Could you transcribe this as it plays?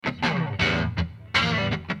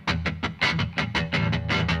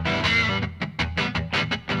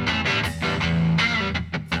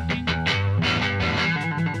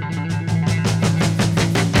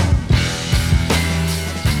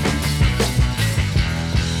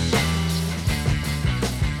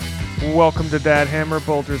Welcome to Dad Hammer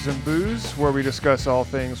Bolters and Booze, where we discuss all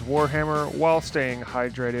things Warhammer while staying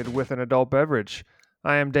hydrated with an adult beverage.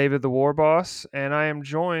 I am David the War Boss, and I am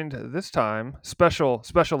joined this time, special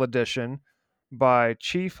edition, by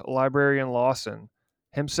Chief Librarian Lawson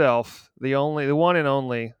himself, the one and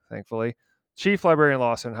only, thankfully, Chief Librarian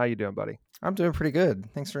Lawson. How you doing, buddy? I'm doing pretty good.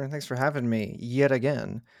 Thanks for having me yet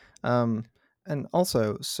again. Um, and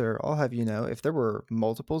also, sir, I'll have you know, if there were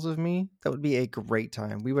multiples of me, that would be a great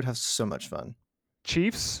time. We would have so much fun.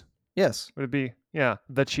 Chiefs? Yes, Would it be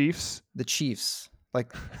the Chiefs? the Chiefs.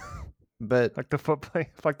 But Like the football,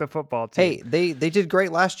 like the football team. hey, they did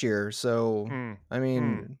great last year. So Hmm. I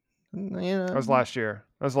mean, That was last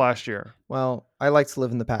year. Well, I like to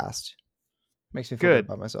live in the past. Makes me feel good Good.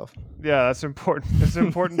 about myself. Yeah, that's important. It's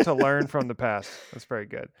important to learn from the past. That's very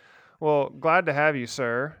good. Well, glad to have you,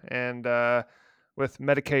 sir. And with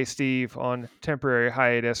Medicaid Steve on temporary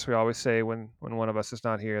hiatus, we always say when one of us is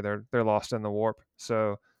not here, they're lost in the warp.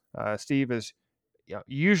 So Steve is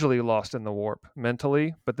usually lost in the warp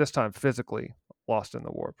mentally, but this time physically lost in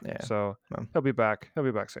the warp. Yeah. So Well, he'll be back. He'll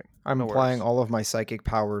be back soon. I'm No applying worries. all of my psychic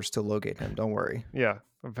powers to locate him. Don't worry. Yeah,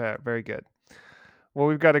 very good. Well,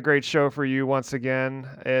 we've got a great show for you once again.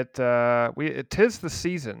 It tis the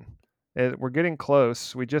season. We're getting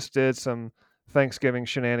close. We just did some Thanksgiving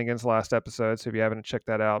shenanigans last episode, so if you haven't checked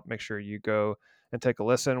that out, make sure you go and take a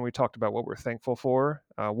listen. We talked about what we're thankful for,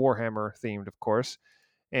 Warhammer themed, of course.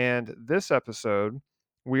 And this episode,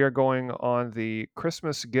 we are going on the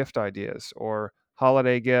Christmas gift ideas or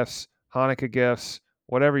holiday gifts, Hanukkah gifts,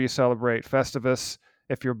 whatever you celebrate, Festivus.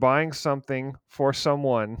 If you're buying something for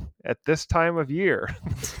someone at this time of year,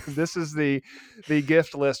 this is the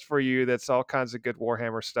gift list for you. That's all kinds of good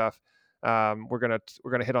Warhammer stuff. We're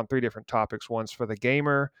gonna hit on three different topics. One's for the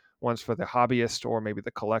gamer, one's for the hobbyist, or maybe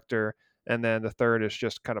the collector, and then the third is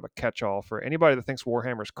just kind of a catch-all for anybody that thinks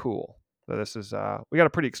Warhammer's cool. So this is we got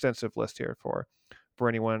a pretty extensive list here for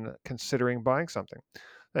anyone considering buying something.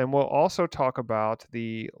 And we'll also talk about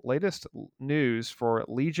the latest news for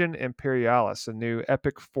Legion Imperialis, a new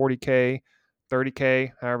epic 40K,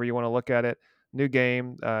 30K, however you want to look at it, new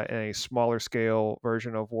game in a smaller scale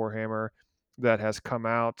version of Warhammer that has come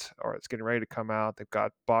out or it's getting ready to come out. They've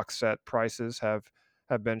got box set prices have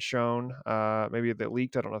been shown. Maybe they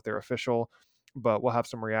leaked. I don't know if they're official, but we'll have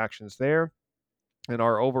some reactions there and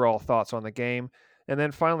our overall thoughts on the game. And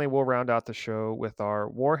then finally, we'll round out the show with our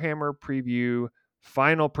Warhammer preview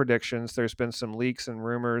final predictions. There's been some leaks and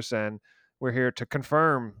rumors, and we're here to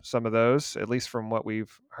confirm some of those, at least from what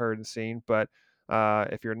we've heard and seen. But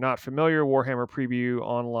if you're not familiar, Warhammer preview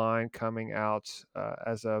online coming out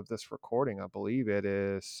as of this recording. I believe it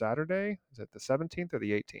is Saturday. Is it the 17th or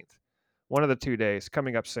the 18th? One of the 2 days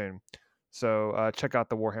coming up soon. So check out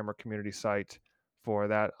the Warhammer community site for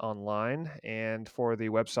that online and for the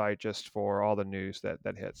website just for all the news that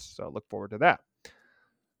hits. So look forward to that.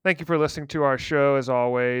 Thank you for listening to our show. As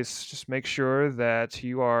always, just make sure that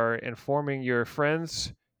you are informing your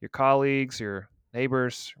friends, your colleagues, your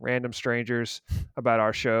neighbors, random strangers about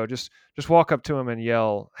our show. Just walk up to them and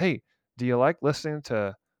yell, "Hey, do you like listening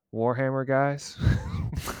to Warhammer, guys?"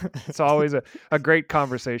 It's always a great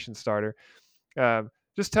conversation starter.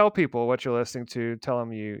 Just tell people what you're listening to. Tell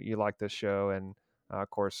them you like this show, and of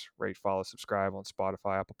course, rate, follow, subscribe on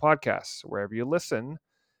Spotify, Apple Podcasts, wherever you listen.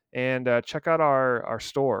 And check out our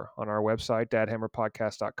store on our website,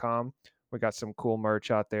 dadhammerpodcast.com. We got some cool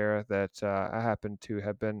merch out there that I happen to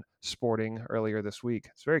have been sporting earlier this week.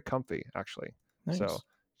 It's very comfy, actually. Nice. So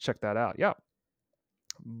check that out. Yeah.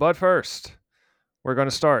 But first, we're going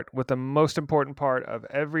to start with the most important part of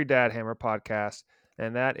every Dad Hammer podcast,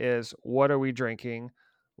 and that is, what are we drinking?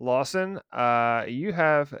 Lawson, you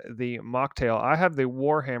have the mocktail. I have the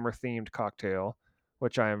Warhammer themed cocktail,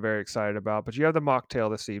 which I am very excited about. But you have the mocktail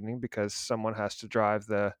this evening because someone has to drive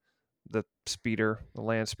the speeder, the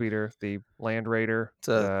land speeder, the land raider. It's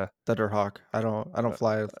a Thunderhawk. I don't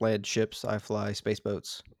fly land ships. I fly space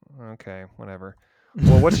boats. Okay, whatever.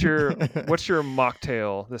 Well, what's your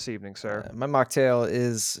mocktail this evening, sir? My mocktail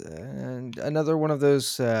is another one of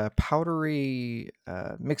those powdery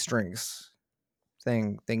mixed drinks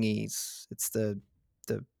thingies. It's the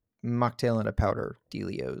mocktail in a powder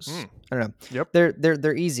dealios. I don't know. Yep.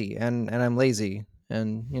 They're easy and I'm lazy,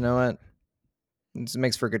 and you know what? It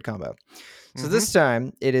makes for a good combo. So this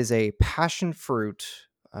time it is a passion fruit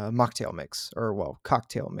mocktail mix, or well,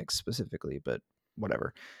 cocktail mix specifically, but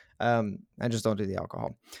whatever. I just don't do the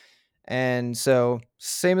alcohol. And so,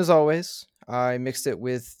 same as always, I mixed it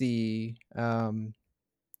with the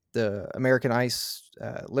American Ice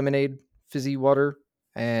lemonade fizzy water,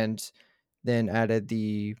 and then added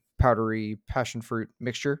the powdery passion fruit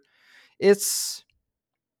mixture. It's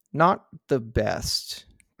not the best,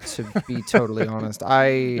 to be totally honest. I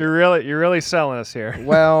You're really selling us here.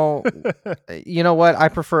 Well, you know what? I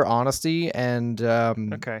prefer honesty, and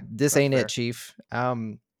Okay, this that's ain't it, fair. Chief.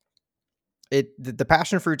 The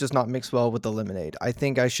passion fruit does not mix well with the lemonade. I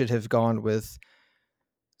think I should have gone with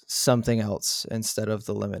something else instead of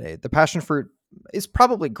the lemonade. The passion fruit is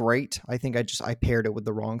probably great. I think I paired it with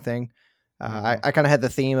the wrong thing. Hmm. I kind of had the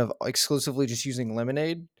theme of exclusively just using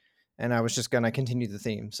lemonade, and I was just gonna continue the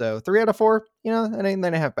theme. So 3 out of 4, they ain't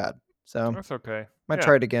half bad. So That's okay. might Yeah,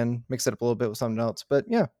 try it again, mix it up a little bit with something else. But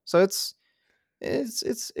yeah, so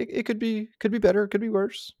it could be better, it could be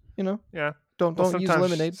worse. yeah. Well, Don't use sometimes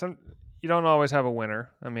lemonade. you don't always have a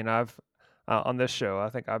winner. I mean, I've on this show, I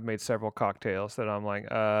think I've made several cocktails that I'm like,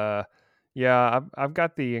 yeah, I've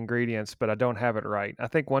got the ingredients, but I don't have it right. I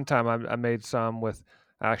think one time I made some with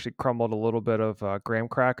I actually crumbled a little bit of graham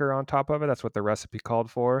cracker on top of it. That's what the recipe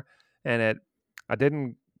called for, and I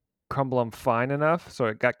didn't crumble them fine enough, so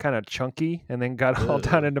it got kind of chunky and then got all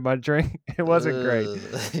down Ugh. into my drink. It wasn't great. Ugh.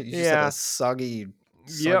 You just had a Yeah, soggy,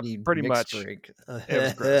 yep, soggy pretty mixed much. drink. It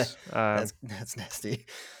was gross. That's nasty.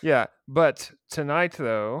 Yeah, but tonight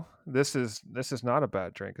though, this is not a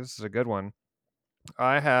bad drink. This is a good one.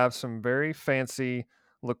 I have some very fancy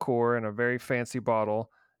liqueur in a very fancy bottle,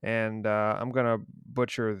 and I'm gonna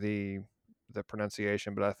butcher the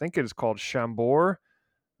pronunciation, but I think it is called Chambord,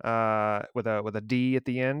 with a D at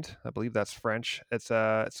the end. I believe that's French. It's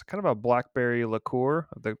kind of a blackberry liqueur,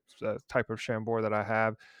 the type of Chambord that I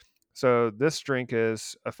have. So this drink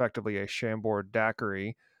is effectively a Chambord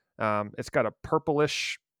daiquiri. It's got a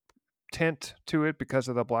purplish tint to it because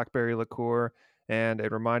of the blackberry liqueur, and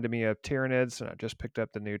it reminded me of Tyranids. And I just picked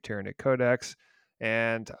up the new Tyranid Codex,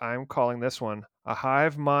 and I'm calling this one a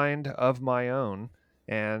hive mind of my own.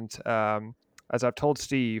 And as I've told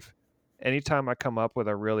Steve, anytime I come up with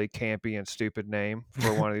a really campy and stupid name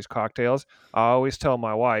for one of these cocktails, I always tell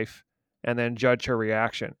my wife and then judge her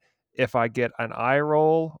reaction. If I get an eye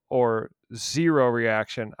roll or zero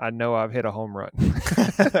reaction, I know I've hit a home run.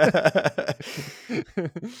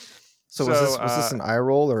 So was So this an eye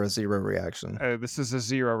roll or a zero reaction? this is a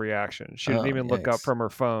zero reaction. She didn't Oh, even look up yikes. from her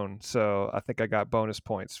phone, so I think I got bonus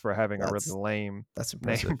points for having a really That's lame that's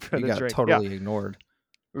name impressive. for You the got drink. Yeah, totally ignored.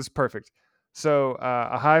 it was perfect. So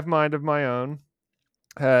a hive mind of my own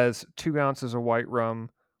has 2 ounces of white rum,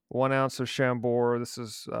 1 ounce of Chambord. This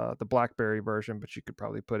is the blackberry version, but you could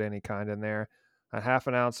probably put any kind in there. A half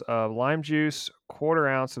an ounce of lime juice, 1/4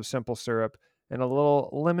 ounce of simple syrup, and a little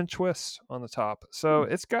lemon twist on the top. So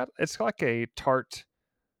Hmm, it's like a tart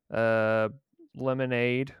uh,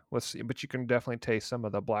 lemonade with, but you can definitely taste some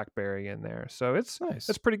of the blackberry in there. So it's nice.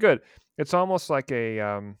 pretty good. It's almost like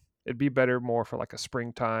it'd be better more for like a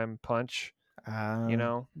springtime punch, Uh,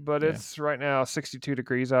 But yeah. it's right now 62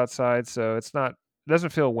 degrees outside, so it doesn't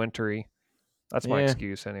feel wintry. That's my Yeah.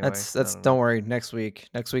 excuse anyway. That's I that's don't know. don't worry, next week.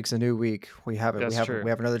 Next week's a new week. We have it. We That's have true. we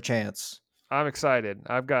have another chance. I'm excited.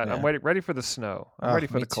 I'm Yeah. ready for the snow. I'm Oh, ready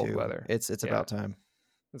for me the cold too. weather. It's Yeah. about time.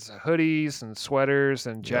 It's hoodies and sweaters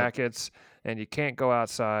and Yep. jackets, and you can't go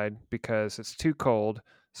outside because it's too cold.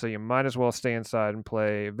 So you might as well stay inside and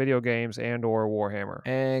play video games and or Warhammer,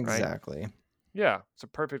 right? Exactly. Yeah, it's a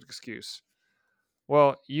perfect excuse.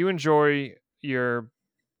 Well, you enjoy your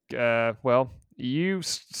you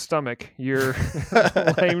stomach your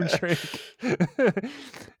lame drink,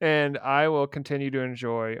 and I will continue to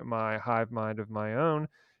enjoy my hive mind of my own.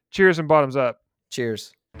 Cheers and bottoms up.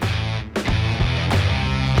 Cheers.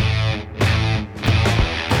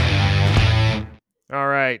 All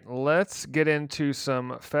right, let's get into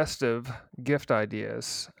some festive gift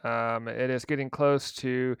ideas. It is getting close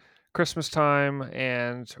to Christmas time,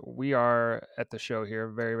 and we are at the show here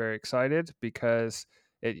very, very excited because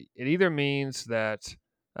it either means that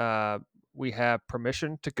uh, we have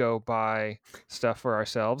permission to go buy stuff for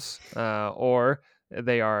ourselves, or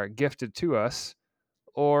they are gifted to us,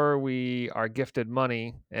 or we are gifted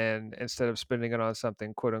money and instead of spending it on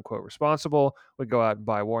something quote unquote responsible, we go out and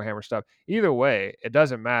buy Warhammer stuff. Either way, it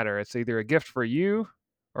doesn't matter. It's either a gift for you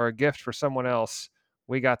or a gift for someone else.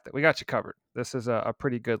 We got you covered. This is a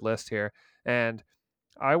pretty good list here. And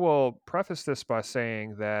I will preface this by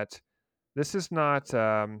saying that this is not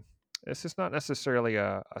this is not necessarily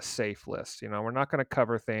a safe list. We're not going to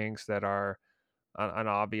cover things that are an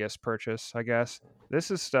obvious purchase, I guess.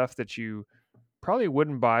 This is stuff that you probably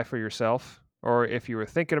wouldn't buy for yourself. Or if you were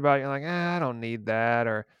thinking about it, you're like, I don't need that.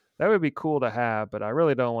 Or that would be cool to have, but I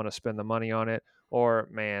really don't want to spend the money on it. Or,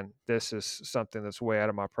 man, this is something that's way out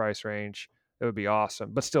of my price range. It would be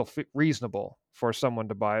awesome, but still reasonable for someone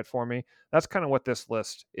to buy it for me. That's kind of what this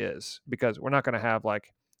list is because we're not going to have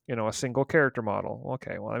like a single character model.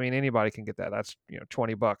 Okay, well, I mean, anybody can get that. That's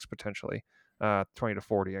 $20 potentially, 20 to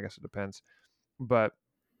 40, I guess it depends. But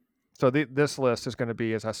so this list is going to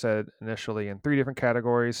be, as I said initially, in 3 different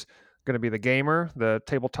categories. Going to be the gamer, the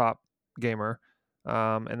tabletop gamer,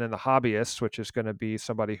 and then the hobbyist, which is going to be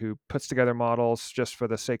somebody who puts together models just for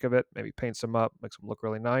the sake of it, maybe paints them up, makes them look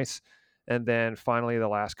really nice. And then finally, the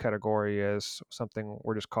last category is something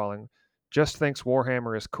we're just calling just thinks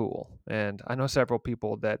Warhammer is cool. And I know several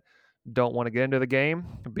people that don't want to get into the game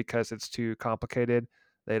because it's too complicated.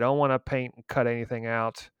 They don't want to paint and cut anything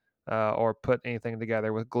out or put anything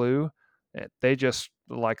together with glue. They just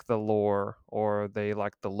like the lore or they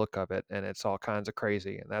like the look of it, and it's all kinds of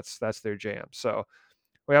crazy, and that's their jam. So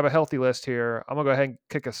we have a healthy list here. I'm gonna go ahead and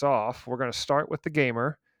kick us off. We're gonna start with the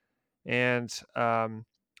gamer, and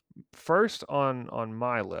first on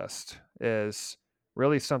my list is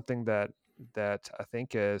really something that I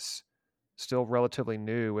think is still relatively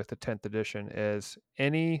new with the 10th edition is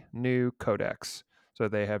any new codex. So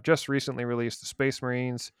they have just recently released the Space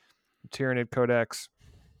Marines, Tyranid Codex,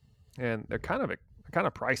 and they're kind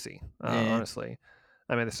of pricey, Yeah. honestly.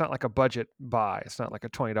 I mean, it's not like a budget buy. It's not like a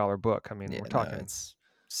 $20 book. I mean, Yeah, we're no, talking it's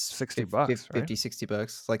 $60, right? 50,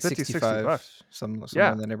 $60, like 50, $60. 65, somewhere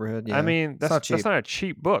Yeah. in that neighborhood. I Yeah, mean, it's not that's cheap. not a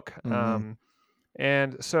cheap book. Mm-hmm.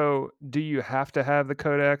 And so do you have to have the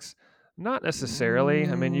codex? Not necessarily.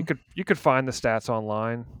 I mean, Mm, you could find the stats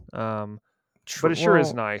online. But true. it sure is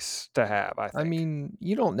Well, nice to have, I I think. mean,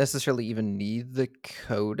 you don't necessarily even need the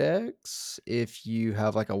codex if you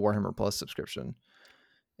have like a Warhammer Plus subscription.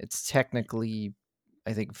 It's technically,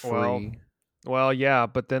 I think, Well, free. yeah,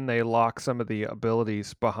 but then they lock some of the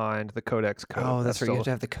abilities behind the codex code. Oh, That's that's right. You have still to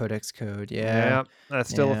have the codex code. Yeah, yeah, that's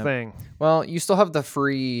still a yeah. thing. Well, you still have the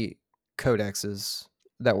free codexes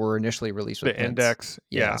that were initially released with The Pence. index,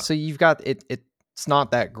 Yeah, yeah. so you've got it. It's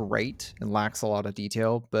not that great and lacks a lot of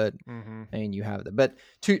detail, but Hmm. I mean, you have that. But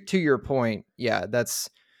to your point, yeah, that's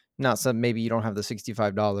not some. Maybe you don't have the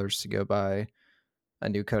 $65 to go buy a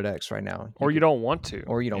new codex right now. You Or you could, don't want to,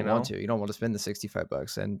 or you don't you want know? to. You don't want to spend the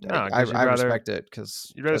 $65, and No, I, because I respect it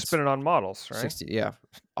because you'd rather that's spend it on models, right? 60. Yeah,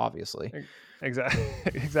 obviously. Exactly,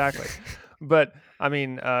 exactly. But I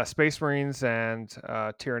mean, Space Marines and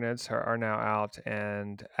Tyranids are now out,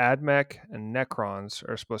 and AdMech and Necrons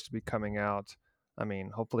are supposed to be coming out. I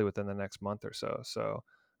mean, hopefully within the next month or so. So,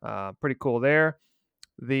 pretty cool there.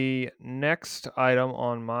 The next item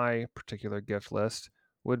on my particular gift list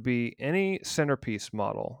would be any centerpiece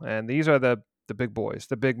model, and these are the big boys,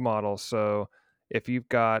 the big models. So, if you've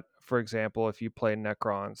got, for example, if you play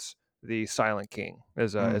Necrons, the Silent King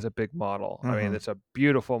Mm, is a big model. I mean, mm-hmm. it's a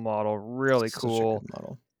beautiful model, really Such a good cool.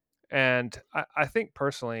 model. And I think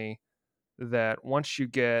personally that once you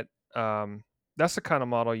get, that's the kind of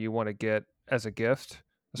model you want to get as a gift,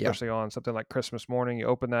 Yeah. especially on something like Christmas morning. You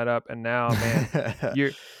open that up, and now, man,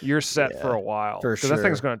 you're set for Yeah, a while for because that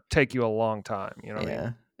thing's sure. going to take you a long time. You know what I mean?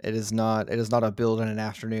 Yeah. It is not a build in an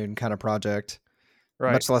afternoon kind of project,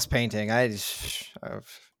 Right. much less painting. I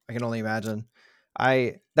can only imagine.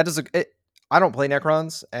 That is a it, I don't play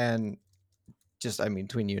Necrons, and just I mean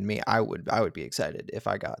between you and me, I would be excited if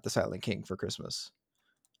I got the Silent King for Christmas.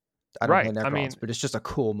 I don't play Right. I Necrons, mean, but it's just a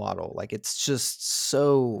cool model. Like it's just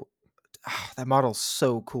so that model's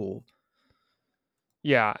so cool.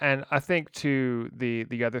 yeah, and I think too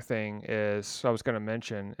the other thing is I was going to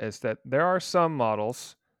mention is that there are some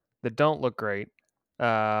models that don't look great,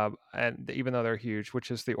 and even though they're huge,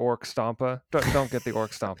 which is the Orc Stompa. Don't get the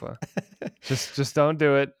Orc Stompa. Just don't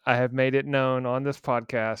do it. I have made it known on this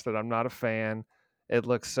podcast that I'm not a fan. It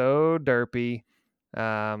looks so derpy.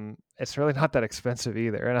 It's really not that expensive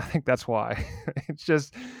either, and I think that's why. It's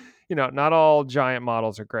just, not all giant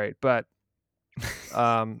models are great, but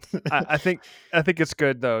um, I think it's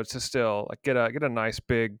good though to still like get a nice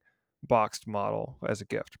big boxed model as a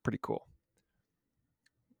gift. Pretty cool.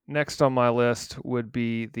 Next on my list would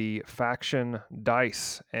be the faction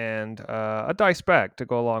dice and a dice bag to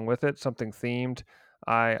go along with it, something themed.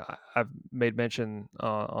 I've made mention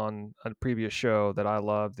on a previous show that I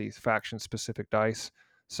love these faction specific dice.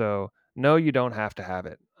 So no, you don't have to have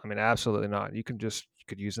it. I mean, absolutely not. You could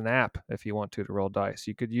use an app if you want to roll dice.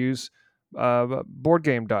 You could use board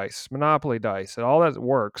game dice, Monopoly dice, and all that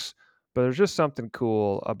works. But there's just something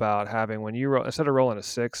cool about having when you roll instead of rolling a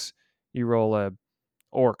six, you roll a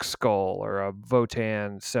orc skull or a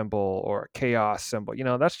Votan symbol or a chaos symbol.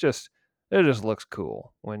 It just looks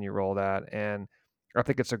cool when you roll that. And I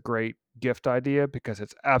think it's a great gift idea because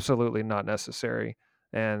it's absolutely not necessary.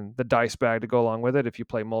 And the dice bag to go along with it, if you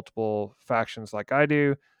play multiple factions like I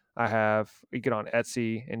do, you get on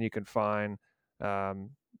Etsy and you can find um,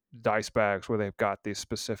 dice bags where they've got these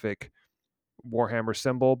specific Warhammer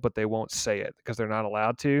symbol, but they won't say it because they're not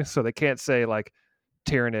allowed to. So they can't say like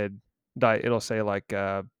Tyranid. It'll say like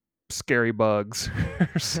scary bugs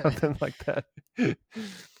or something like that.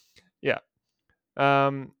 Yeah.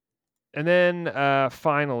 Um, and then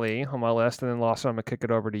finally on my list, and then Lawson, I'm gonna kick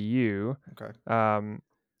it over to you. Okay.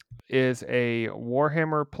 Is a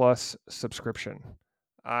Warhammer Plus subscription.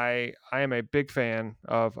 I am a big fan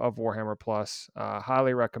of Warhammer Plus.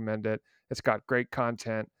 Highly recommend it. It's got great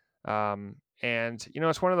content, and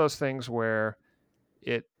it's one of those things where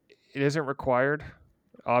it it isn't required.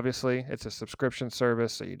 Obviously, it's a subscription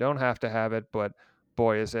service, so you don't have to have it. But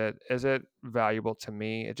boy, is it valuable to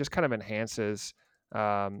me. It just kind of enhances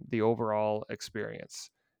the overall experience.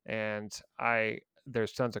 And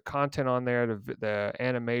there's tons of content on there. The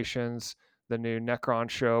animations, the new Necron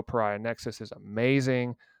show, Pariah Nexus, is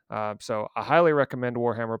amazing. So I highly recommend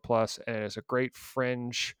Warhammer Plus, and it's a great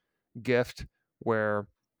fringe gift where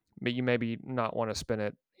you maybe not want to spend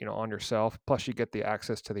it on yourself. Plus, you get the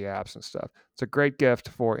access to the apps and stuff. It's a great gift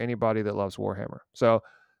for anybody that loves Warhammer. So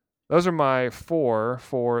those are my 4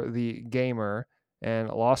 for the gamer. And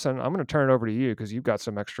Lawson, I'm going to turn it over to you because you've got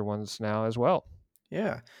some extra ones now as well.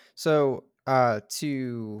 Yeah. So well,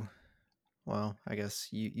 I guess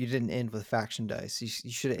you didn't end with faction dice.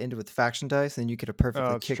 You should have ended with faction dice, and you could have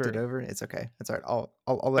perfectly It's kicked it true. over. It's okay. That's all right.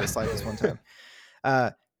 I'll let it slide this one time.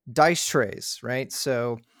 Dice trays, right?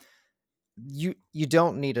 So you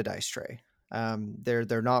don't need a dice tray.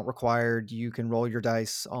 They're not required. You can roll your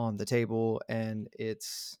dice on the table, and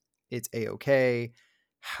it's a-okay.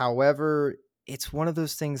 However, it's one of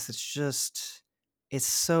those things that's just it's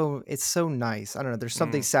so nice. I don't know. There's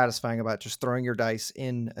something satisfying about just throwing your dice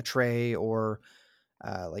in a tray, or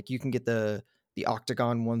like you can get the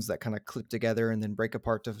octagon ones that kind of clip together and then break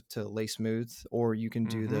apart to lay smooth, or you can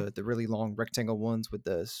do the really long rectangle ones with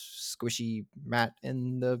the squishy mat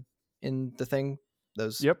in the thing.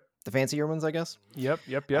 Those Yep. the fancier ones, I guess.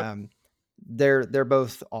 Yep. Um, they're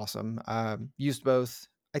both awesome. Used both.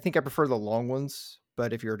 I think I prefer the long ones,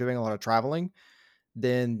 but if you're doing a lot of traveling,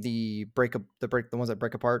 then the ones that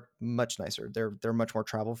break apart, much nicer. They're much more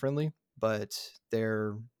travel friendly, but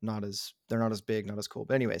they're not as big, not as cool.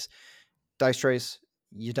 But anyways, dice trays,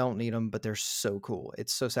 you don't need them, but they're so cool.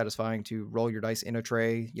 It's so satisfying to roll your dice in a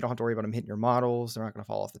tray. You don't have to worry about them hitting your models. They're not going to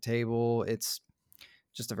fall off the table. It's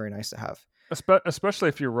just a very nice to have. Especially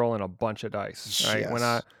if you're rolling a bunch of dice, right?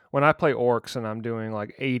 Yes. When I play orcs and I'm doing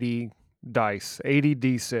like 80 dice, 80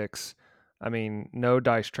 d6, I mean, no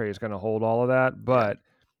dice tray is going to hold all of that, Yeah. but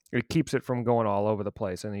it keeps it from going all over the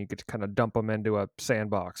place, and you get to kind of dump them into a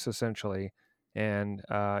sandbox essentially. And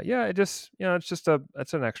yeah, it just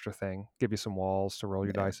it's an extra thing. Give you some walls to roll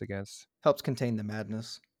your Yeah. dice against. Helps contain the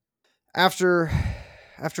madness. After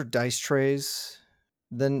dice trays,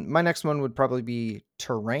 then my next one would probably be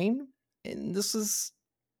terrain. And this is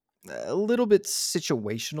a little bit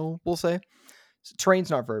situational, we'll say. So terrain's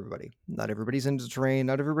not for everybody. Not everybody's into terrain.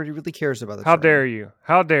 Not everybody really cares about the How terrain. dare you?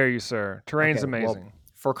 How dare you, sir? Terrain's Okay, well, amazing.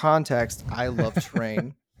 for context, I love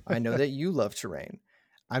terrain. I know that you love terrain.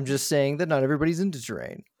 I'm just saying that not everybody's into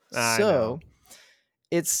terrain. I know. So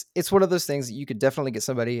it's one of those things that you could definitely get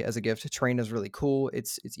somebody as a gift. Terrain is really cool.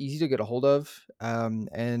 It's easy to get a hold of,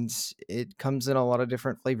 and it comes in a lot of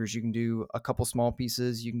different flavors. You can do a couple small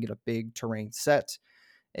pieces. You can get a big terrain set.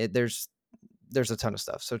 There's a ton of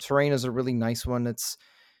stuff. So terrain is a really nice one.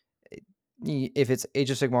 If it's Age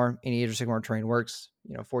of Sigmar, any Age of Sigmar terrain works.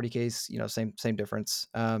 40K's, same difference.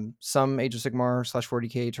 Some Age of Sigmar /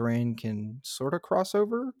 40K terrain can sort of cross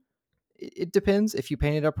over. It depends. If you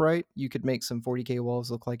paint it up right, you could make some 40K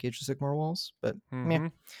walls look like Age of Sigmar walls. But meh.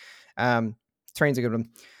 Terrain's a good one.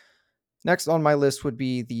 Next on my list would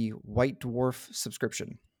be the White Dwarf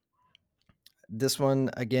subscription. This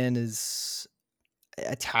one again is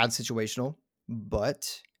a tad situational,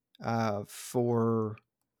 but for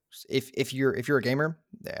if you're a gamer,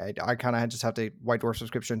 I kind of just have to White Dwarf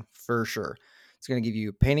subscription for sure. It's going to give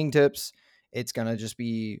you painting tips. It's going to just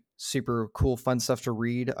be super cool, fun stuff to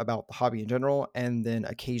read about the hobby in general. And then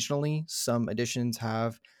occasionally some editions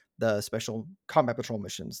have the special combat patrol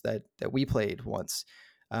missions that we played once.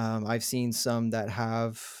 I've seen some that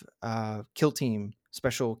have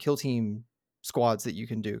special kill team squads that you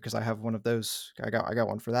can do, because I have one of those. I got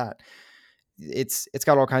one for that. It's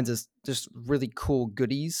got all kinds of just really cool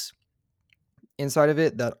goodies inside of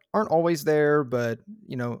it that aren't always there, but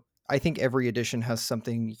I think every edition has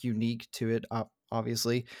something unique to it,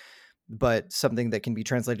 obviously, but something that can be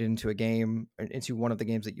translated into a game, into one of the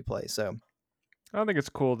games that you play. So I think it's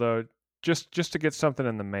cool though, just to get something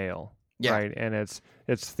in the mail, yeah. right? And it's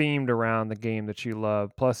themed around the game that you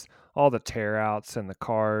love, plus all the tear outs and the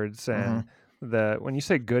cards and Mhm. when you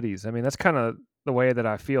say goodies, I mean that's kind of the way that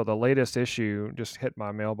I feel. The latest issue just hit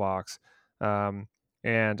my mailbox, um,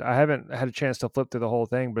 and I haven't had a chance to flip through the whole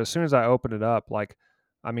thing. But as soon as I opened it up, like,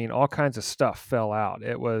 I mean, all kinds of stuff fell out.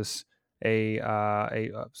 It was a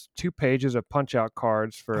 2 pages of punch out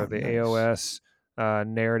cards for Oh, the nice. AOS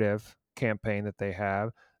narrative campaign that they have.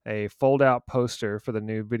 A fold out poster for the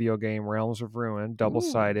new video game Realms of Ruin, double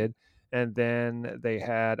Ooh, sided, and then they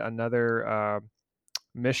had another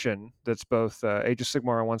mission that's both Age of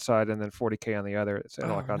Sigmar on one side and then 40K on the other. It's in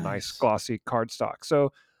like oh, a nice nice. glossy cardstock.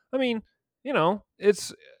 So, I mean,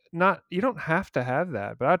 it's not, you don't have to have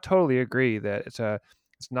that, but I totally agree that it's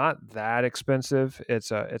not that expensive.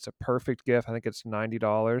 It's a perfect gift. I think it's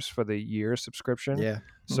 $90 for the year subscription. Yeah.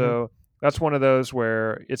 Hmm. So that's one of those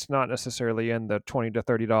where it's not necessarily in the $20 to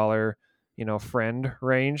 $30 friend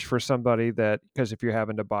range for somebody, that because if you're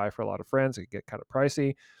having to buy for a lot of friends it can get kind of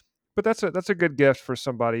pricey, but that's a good gift for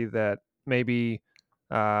somebody that maybe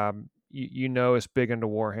is big into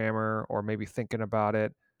Warhammer, or maybe thinking about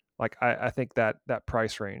it. Like, I think that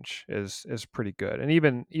price range is pretty good. And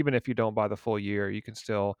even if you don't buy the full year, you can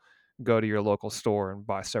still go to your local store and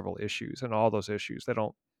buy several issues. And all those issues, they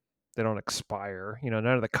don't expire. None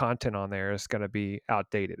of the content on there is going to be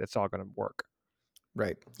outdated. It's all going to work.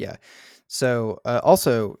 Right. Yeah. So,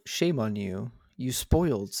 also, shame on you. You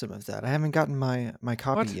spoiled some of that. I haven't gotten my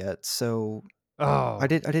copy What? yet, so Oh, I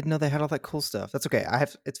didn't know they had all that cool stuff. That's okay.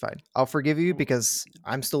 It's fine. I'll forgive you because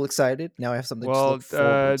I'm still excited. Now I have something to look well,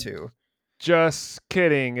 forward to. just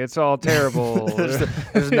kidding. It's all terrible.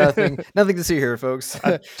 There's nothing to see here, folks.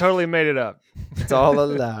 I totally made it up. It's all a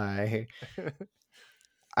lie.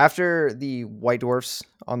 After the white dwarfs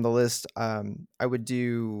on the list, I would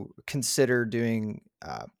consider doing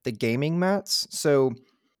the gaming mats. So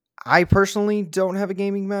I personally don't have a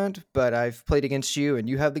gaming mat, but I've played against you, and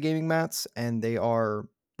you have the gaming mats, and they are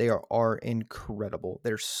incredible.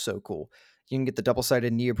 They're so cool. You can get the double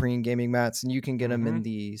sided neoprene gaming mats, and you can get them in Mhm.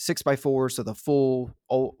 the 6x4, so the full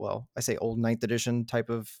old, well, I say old ninth edition type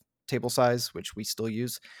of table size, which we still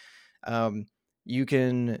use. Um, you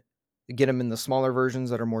can get them in the smaller versions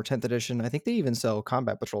that are more 10th edition. I think they even sell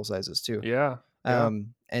combat patrol sizes too. Yeah, yeah.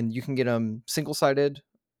 And you can get them single sided,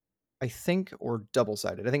 I think, or double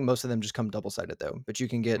sided. I think most of them just come double sided though. But you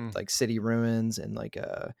can get Mm. like city ruins and like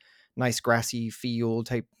a nice grassy field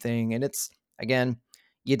type thing. And it's, again,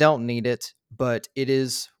 you don't need it, but it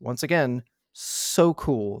is, once again, so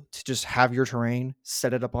cool to just have your terrain,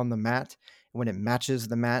 set it up on the mat. When it matches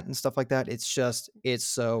the mat and stuff like that, it's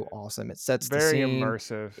so awesome. It sets the Very scene.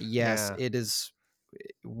 immersive. Yes, Yeah. it is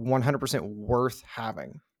 100% worth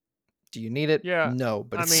having. Do you need it? Yeah. No,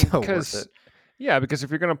 but I it's mean, so worth it. because if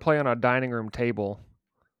you're gonna play on a dining room table,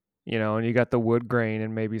 and you got the wood grain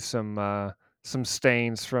and maybe some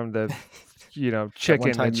stains from the That one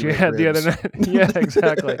chicken time that you you ate had the other ribs. night. Yeah,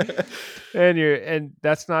 exactly. And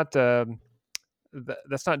that's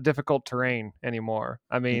not difficult terrain anymore.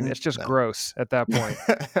 I mean, Mhm, it's just no. gross at that point.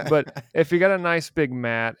 But if you got a nice big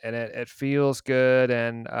mat and it feels good,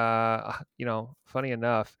 and funny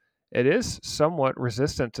enough, it is somewhat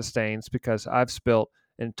resistant to stains, because I've spilt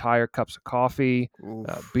entire cups of coffee,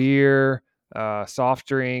 Oof. beer, soft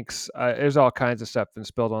drinks. There's all kinds of stuff been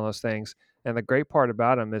spilled on those things. And the great part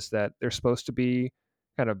about them is that they're supposed to be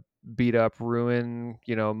kind of beat up, ruined,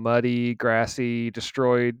 muddy, grassy,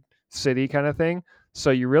 destroyed city kind of thing. So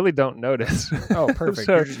you really don't notice. Oh, perfect.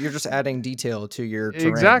 So You're just adding detail to your terrain.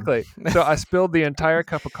 exactly. So I spilled the entire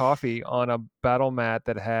cup of coffee on a battle mat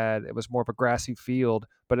it was more of a grassy field,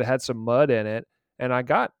 but it had some mud in it. And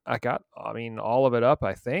I mean, all of it up,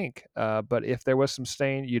 I think. But if there was some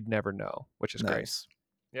stain, you'd never know, which is great. Nice.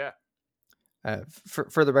 Yeah.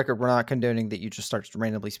 For the record, we're not condoning that you just start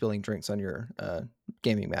randomly spilling drinks on your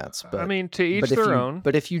gaming mats, I mean, to each their own.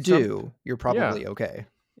 but if you Some, do, you're yeah, probably okay.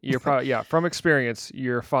 you're probably, yeah, from experience,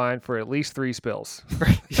 you're fine for at least 3 spills.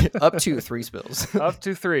 Up to 3 spills. Up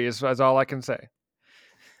to 3 is all I can say.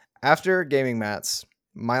 After gaming mats,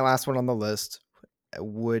 my last one on the list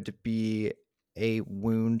would be a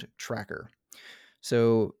wound tracker.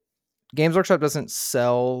 So Games Workshop doesn't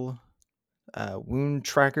sell wound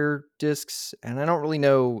tracker discs, and I don't really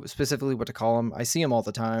know specifically what to call them. I see them all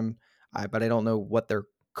the time, but I don't know what they're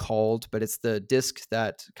called. But it's the disc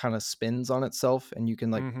that kind of spins on itself, and you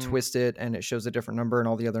can like Mhm. twist it, and it shows a different number, and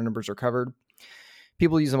all the other numbers are covered.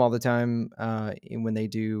 People use them all the time when they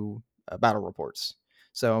do battle reports.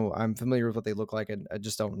 So I'm familiar with what they look like, and I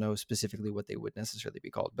just don't know specifically what they would necessarily be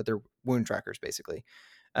called. But they're wound trackers, basically.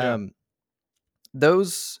 Yeah. Um,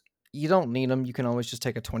 those, you don't need them. You can always just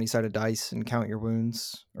take a 20-sided dice and count your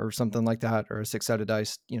wounds or something like that, or a 6-sided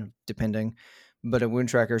dice, depending. But a wound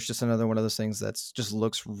tracker is just another one of those things that's just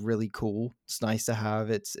looks really cool. It's nice to have.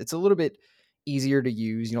 It's a little bit easier to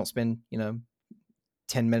use. You don't spend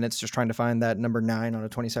 10 minutes just trying to find that number 9 on a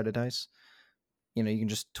 20-sided dice. You can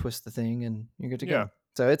just twist the thing and you're good to Yeah. go.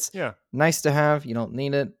 So it's Yeah. nice to have. You don't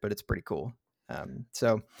need it, but it's pretty cool.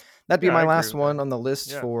 So that'd be Yeah, I my agree last with that. one on the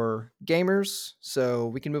list Yeah. for gamers. So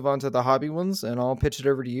we can move on to the hobby ones, and I'll pitch it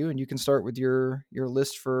over to you, and you can start with your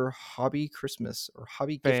list for hobby Christmas or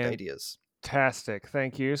hobby gift ideas. Fantastic.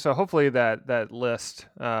 Thank you. So hopefully that list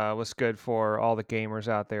was good for all the gamers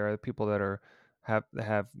out there, the people that are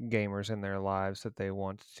have gamers in their lives that they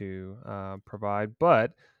want to provide.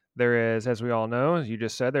 But there is, as we all know, as you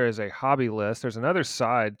just said, there is a hobby list. There's another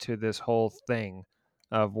side to this whole thing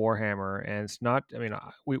of Warhammer, and it's not. I mean,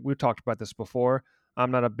 we've talked about this before.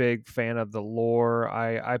 I'm not a big fan of the lore.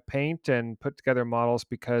 I paint and put together models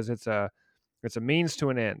because it's a means to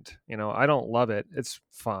an end. I don't love it. It's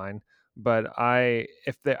fine, but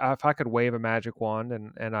if I could wave a magic wand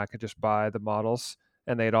and I could just buy the models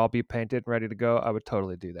and they'd all be painted and ready to go, I would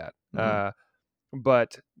totally do that. Mhm.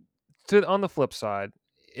 But on the flip side,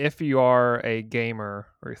 if you are a gamer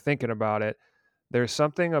or you're thinking about it, there's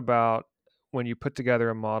something about when you put together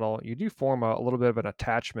a model, you do form a little bit of an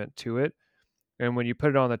attachment to it, and when you put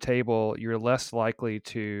it on the table, you're less likely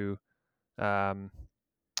to um,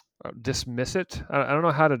 dismiss it. I don't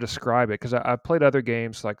know how to describe it because I've played other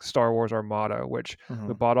games like Star Wars Armada, which we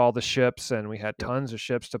Mhm. bought all the ships and we had Yep. tons of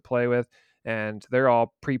ships to play with, and they're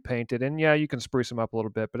all pre-painted. And yeah, you can spruce them up a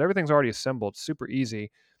little bit, but everything's already assembled, super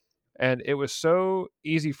easy. And it was so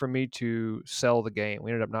easy for me to sell the game.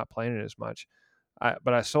 We ended up not playing it as much,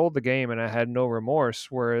 but I sold the game and I had no remorse.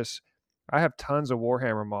 Whereas I have tons of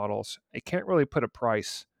Warhammer models. I can't really put a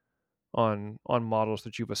price on models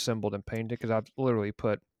that you've assembled and painted because I've literally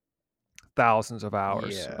put thousands of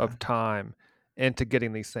hours Yeah. of time into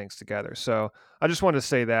getting these things together. So I just wanted to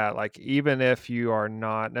say that, like, even if you are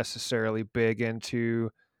not necessarily big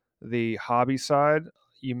into the hobby side,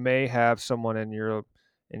 you may have someone in your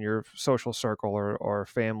social circle or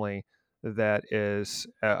family that is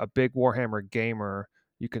a big Warhammer gamer.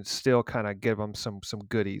 You can still kind of give them some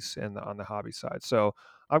goodies on the hobby side. So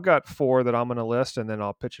I've got four that I'm going to list, and then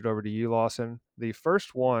I'll pitch it over to you, Lawson. The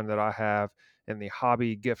first one that I have in the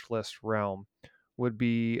hobby gift list realm would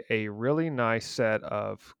be a really nice set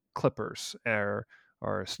of clippers or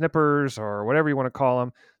snippers or whatever you want to call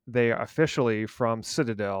them. They are officially from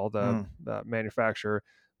Citadel, Mm. the manufacturer.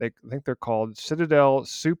 I think they're called Citadel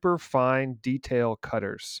Super Fine Detail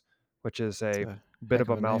Cutters, which is It's a a bit heck of of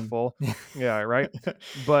a a name. mouthful. Yeah, right.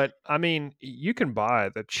 But I mean, you can buy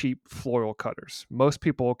the cheap floral cutters. Most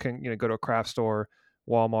people can, go to a craft store,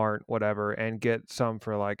 Walmart, whatever, and get some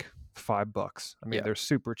for like $5. I mean, Yeah. they're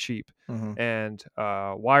super cheap, Mhm. and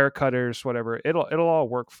wire cutters, whatever. It'll all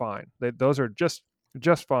work fine. Those are just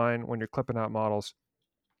fine when you're clipping out models.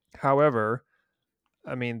 However,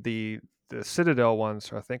 I mean the Citadel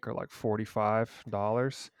ones I think are like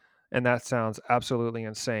 $45, and that sounds absolutely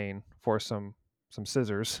insane for some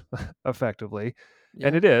scissors, effectively,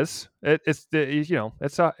 and Yeah. it is.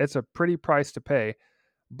 It's a pretty price to pay,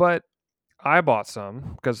 but I bought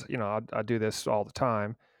some because I do this all the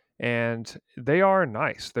time, and they are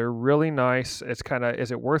nice. They're really nice. It's kind of,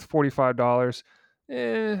 is it worth $45?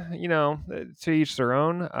 To each their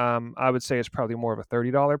own. I would say it's probably more of a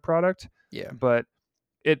 $30 product, Yeah. but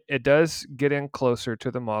it does get in closer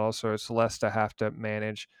to the model, so it's less to have to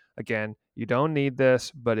manage. Again, you don't need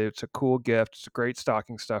this, but it's a cool gift. It's a great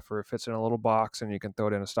stocking stuffer. It fits in a little box, and you can throw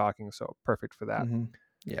it in a stocking, so perfect for that. Mhm.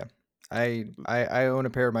 Yeah. I own a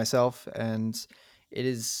pair myself, and it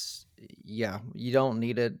is, yeah, you don't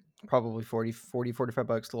need it. Probably 45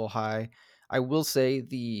 bucks, a little high. I will say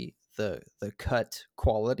the cut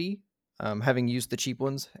quality, having used the cheap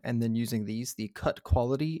ones and then using these, the cut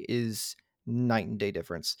quality is night and day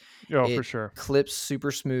difference. Oh, for It sure. clips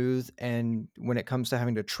super smooth, and when it comes to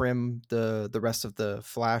having to trim the rest of the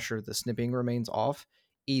flash or the snipping remains off,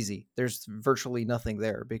 easy. There's virtually nothing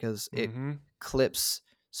there because it Mm-hmm. clips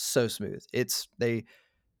so smooth.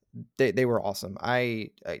 They were awesome.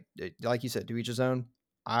 Like you said, to each his own.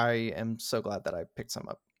 I am so glad that I picked some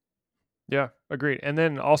up. Yeah, agreed. And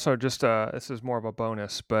then also just this is more of a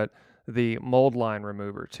bonus, but the mold line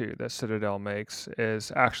remover too that Citadel makes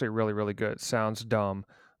is actually really, really good. Sounds dumb,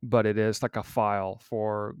 but it is like a file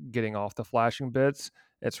for getting off the flashing bits.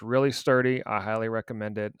 It's really sturdy. I highly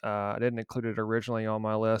recommend it. I didn't include it originally on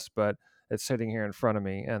my list, but it's sitting here in front of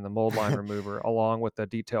me, and the mold line remover, along with the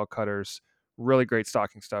detail cutters, really great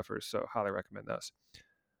stocking stuffers. So highly recommend those.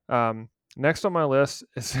 Next on my list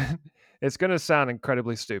is it's going to sound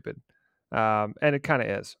incredibly stupid, and it kind of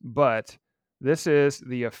is, but this is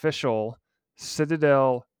the official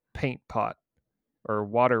Citadel paint pot or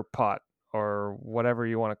water pot or whatever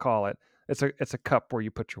you want to call it. It's a cup where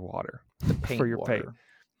you put your water The for paint your paint.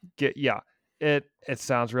 water. Yeah, it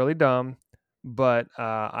sounds really dumb, but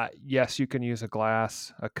yes, you can use a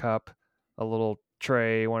glass, a cup, a little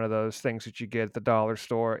tray, one of those things that you get at the dollar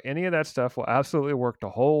store. Any of that stuff will absolutely work to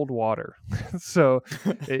hold water. So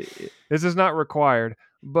this is not required,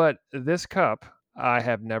 but this cup I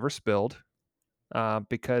have never spilled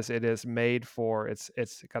because it is made for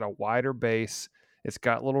it's got a wider base. It's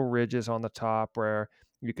got little ridges on the top where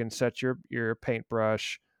you can set your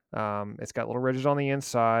paintbrush. It's got little ridges on the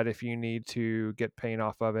inside if you need to get paint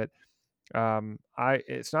off of it. I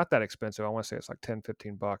It's not that expensive. I want to say it's like 10,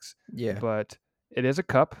 15 bucks, Yeah. but it is a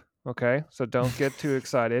cup. Okay, so don't get too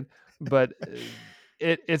excited. But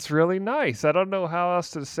it's really nice. I don't know how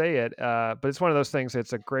else to say it. But it's one of those things.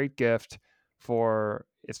 It's a great gift for.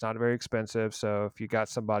 It's not very expensive. So if you got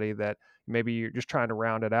somebody that maybe you're just trying to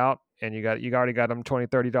round it out, and you already got them $20,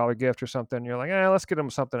 $30 gift or something, you're like, let's get them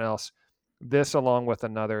something else. This along with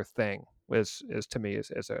another thing is to me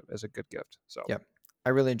is a good gift. So Yep. I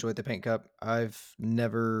really enjoyed the paint cup. I've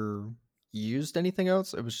never used anything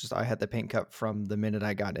else. It was just I had the paint cup from the minute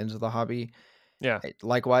I got into the hobby. yeah.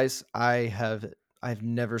 Likewise, I've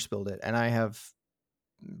never spilled it, and I have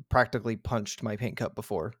practically punched my paint cup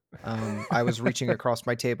before. I was reaching across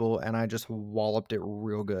my table and I just walloped it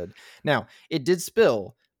real good. Now, it did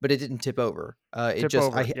spill, but it didn't tip over. It Tip just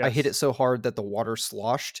over, I hit it yes. so hard that the water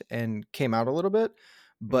sloshed and came out a little bit,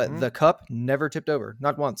 but Mhm. the cup never tipped over,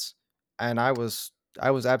 not once. And I was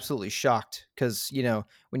absolutely shocked because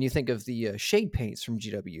when you think of the shade paints from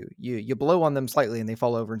GW, you blow on them slightly and they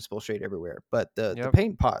fall over and spill shade everywhere. But the Yep.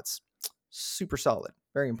 paint pots, super solid.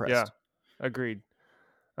 Very Yeah. impressed. Agreed.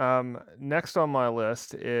 Next on my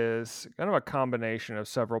list is kind of a combination of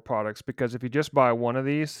several products because if you just buy one of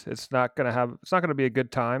these, it's not gonna be a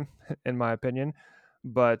good time, in my opinion.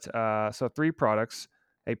 But so three products,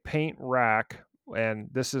 a paint rack, and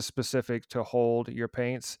this is specific to hold your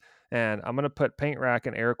paints. And I'm gonna put paint rack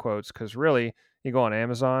in air quotes because really, you go on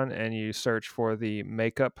Amazon and you search for the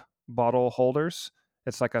makeup bottle holders.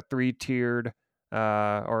 It's like a three-tiered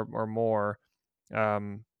or more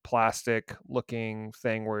plastic looking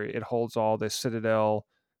thing where it holds all the Citadel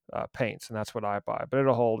paints, and that's what I buy. But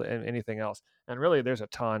it'll hold anything else. And really, there's a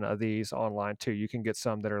ton of these online too. You can get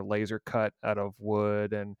some that are laser cut out of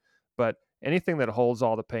wood, and but anything that holds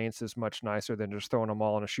all the paints is much nicer than just throwing them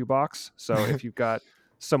all in a shoebox. So if you've got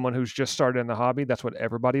someone who's just started in the hobby, that's what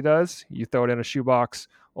everybody does. You throw it in a shoebox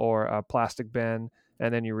or a plastic bin,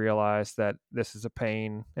 and then you realize that this is a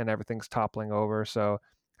pain and everything's toppling over. So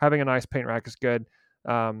having a nice paint rack is good.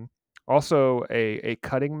 Um, Also, a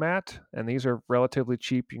cutting mat, and these are relatively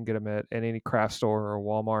cheap. You can get them at any craft store or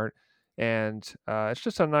Walmart, and it's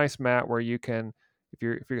just a nice mat where you can, if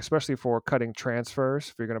you're especially for cutting transfers,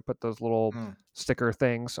 if you're going to put those little Mm, sticker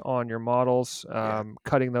things on your models, yeah.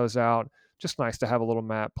 cutting those out, just nice to have a little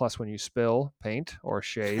mat. Plus, when you spill paint or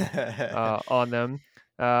shade on them,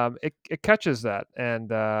 it catches that.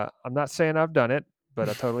 And I'm not saying I've done it, but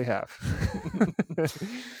I totally have.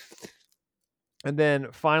 And then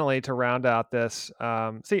finally, to round out this,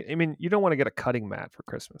 see, I mean, you don't want to get a cutting mat for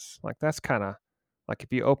Christmas. Like that's kind of like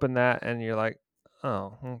if you open that and you're like,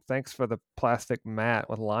 oh, thanks for the plastic mat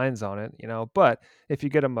with lines on it, But if you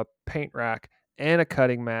get them a paint rack and a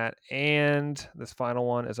cutting mat, and this final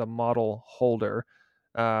one is a model holder,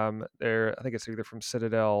 I think it's either from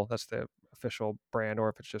Citadel, that's the official brand, or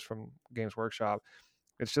if it's just from Games Workshop.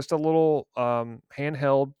 It's just a little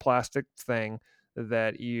handheld plastic thing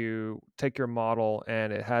that you take your model,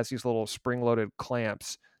 and it has these little spring-loaded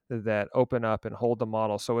clamps that open up and hold the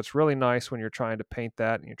model. So it's really nice when you're trying to paint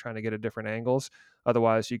that and you're trying to get at different angles.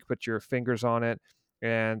 Otherwise, you can put your fingers on it,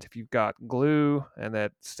 and if you've got glue and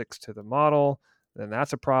that sticks to the model, then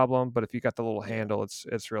that's a problem. But if you got the little Yeah. handle,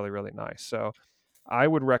 it's really really nice. So I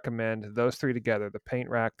would recommend those three together: the paint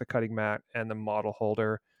rack, the cutting mat, and the model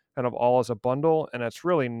holder, kind of all as a bundle. And it's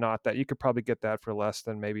really not that you could probably get that for less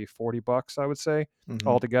than maybe 40 bucks, I would say, Mhm.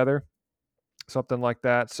 altogether, something like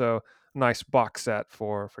that. So nice box set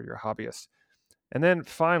for your hobbyist. And then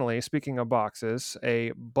finally, speaking of boxes,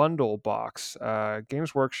 a bundle box.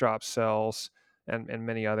 Games Workshop sells, and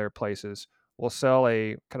many other places will sell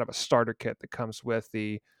a kind of a starter kit that comes with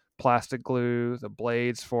the plastic glue, the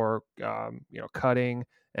blades for cutting,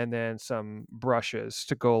 and then some brushes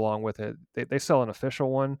to go along with it. They sell an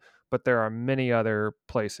official one, but there are many other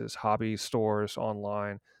places, hobby stores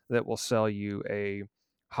online, that will sell you a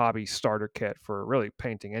hobby starter kit for really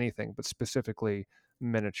painting anything, but specifically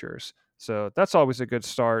miniatures. So that's always a good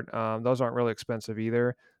start. Those aren't really expensive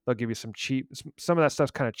either. They'll give you some cheap. Some of that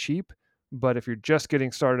stuff's kind of cheap, But if you're just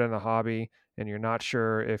getting started in the hobby and you're not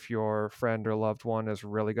sure if your friend or loved one is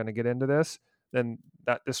really going to get into this, then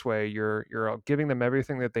that this way you're giving them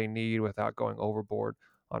everything that they need without going overboard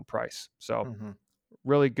on price. So Mhm.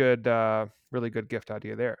 really good gift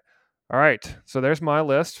idea there. All right, so there's my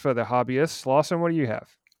list for the hobbyists. Lawson, what do you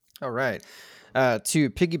have? All right. To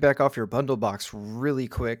piggyback off your bundle box really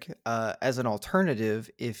quick, as an alternative,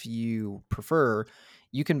 if you prefer,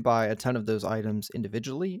 you can buy a ton of those items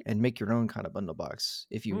individually and make your own kind of bundle box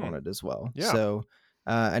if you Hmm. wanted as well. Yeah. So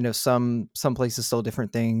I know some places sell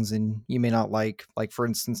different things, and you may not like for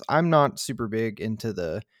instance, I'm not super big into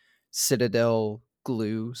the Citadel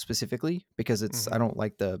glue specifically because I Mm-hmm. don't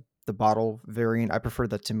like the bottle variant. I prefer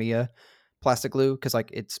the Tamiya plastic glue because like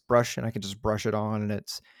it's brush and I can just brush it on, and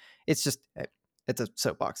it's just it's a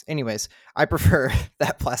soapbox. Anyways, I prefer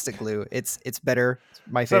that plastic glue. It's better. It's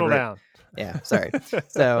my Settle favorite. down. Yeah, sorry.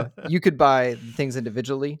 So you could buy things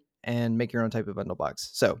individually and make your own type of bundle box.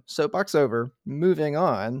 So soapbox over. Moving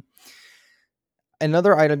on.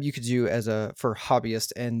 Another item you could do as a for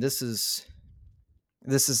hobbyist, and this is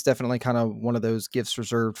definitely kind of one of those gifts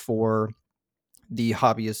reserved for the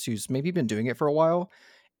hobbyist who's maybe been doing it for a while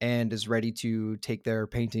and is ready to take their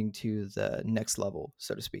painting to the next level,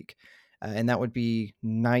 so to speak. And that would be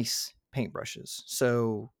nice paintbrushes.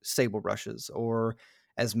 So, sable brushes, or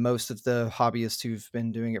as most of the hobbyists who've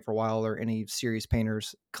been doing it for a while or any serious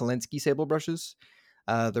painters, Kolinsky sable brushes.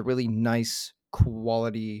 They're really nice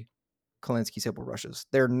quality Kolinsky sable brushes.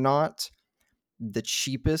 They're not the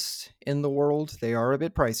cheapest in the world. They are a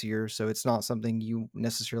bit pricier, so it's not something you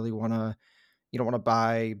necessarily want to you don't want to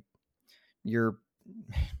buy your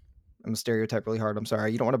I'm a stereotype really hard. I'm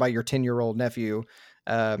sorry. You don't want to buy your 10-year-old nephew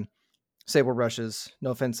sable brushes.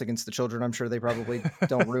 No offense against the children. I'm sure they probably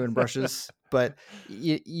don't ruin brushes, but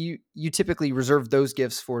you typically reserve those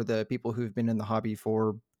gifts for the people who've been in the hobby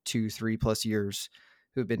for 2-3+ years,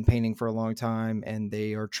 who've been painting for a long time, and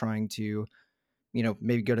they are trying to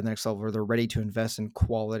maybe go to the next level, or they're ready to invest in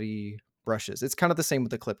quality brushes. It's kind of the same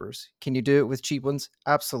with the clippers. Can you do it with cheap ones?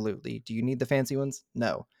 Absolutely. Do you need the fancy ones?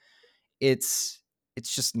 No. It's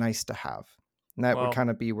just nice to have. And that would Well, kind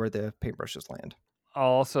of be where the paintbrushes land. I'll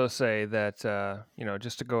also say that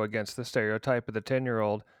just to go against the stereotype of the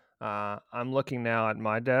 10-year-old, I'm looking now at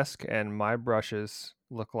my desk and my brushes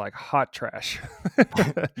look like hot trash.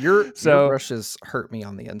 Your So brushes hurt me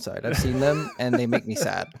on the inside. I've seen them and they make me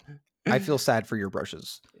sad. I feel sad for your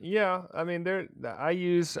brushes. yeah, I mean I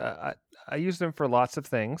use them for lots of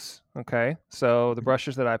things. Okay, so the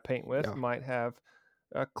brushes that I paint with Yeah. might have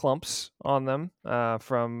clumps on them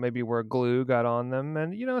from maybe where glue got on them,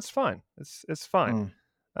 and it's fine. It's fine. Mm.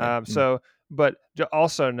 Yeah. Um, so, but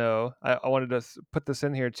also know I wanted to put this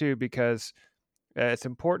in here too because it's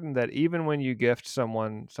important that even when you gift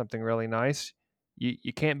someone something really nice,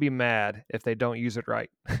 you can't be mad if they don't use it right.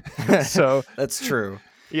 So, That's true.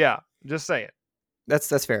 yeah, just saying.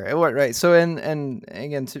 That's fair. Right. So and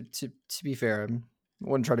again to be fair, I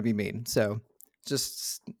wouldn't try to be mean. So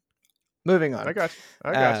just moving I on. got you.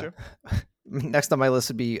 I got Uh, you. next on my list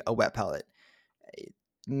would be a wet palette.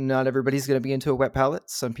 Not everybody's going to be into a wet palette.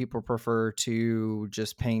 Some people prefer to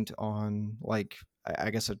just paint on, like,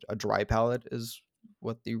 I guess a dry palette is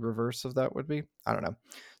what the reverse of that would be. I don't know.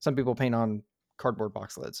 Some people paint on cardboard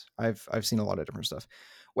box lids. I've seen a lot of different stuff.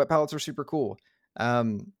 Wet palettes are super cool.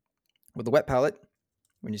 Um, with the wet palette,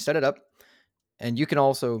 when you set it up, and you can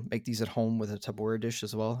also make these at home with a Tupperware dish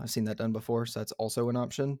as well. I've seen that done before, so that's also an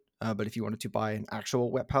option. But if you wanted to buy an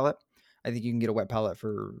actual wet palette, I think you can get a wet palette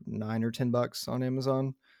for $9 or $10 on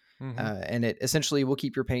Amazon, Hmm. and it essentially will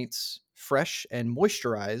keep your paints fresh and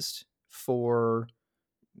moisturized for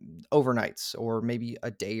overnights or maybe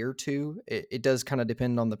a day or two. It does kind of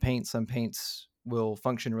depend on the paint. Some paints will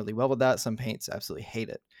function really well with that. Some paints absolutely hate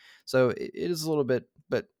it. So it is a little bit,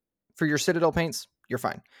 but for your Citadel paints, you're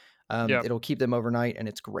fine. Yep. It'll keep them overnight, and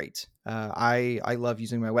it's great. I love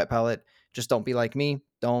using my wet palette. Just don't be like me.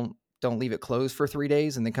 Don't leave it closed for 3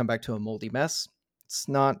 days and then come back to a moldy mess. It's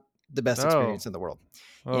not the best Oh, experience in the world.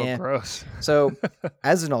 oh, Yeah. gross. So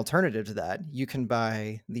as an alternative to that, you can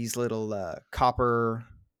buy these little copper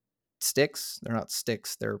sticks. They're not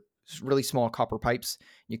sticks. They're really small copper pipes.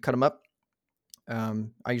 You cut them up.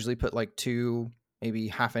 I usually put like two, maybe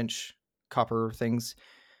half-inch copper things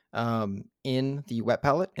in the wet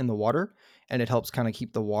palette in the water, and it helps kind of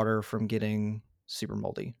keep the water from getting super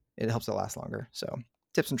moldy. It helps it last longer. So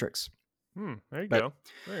tips and tricks. There you But go.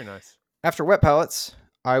 Very nice. after wet palettes,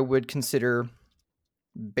 I would consider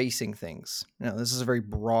basing things. Now, this is a very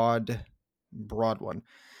broad one.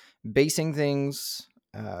 Basing things,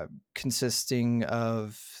 consisting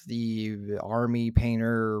of the army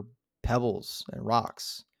painter pebbles and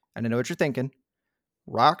rocks. And I know what you're thinking.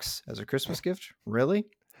 Rocks as a Christmas gift? Really?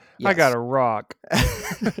 I got Yes. a rock.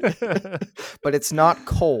 But it's not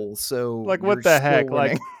coal, so Like, you're what the still heck?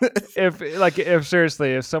 winning. If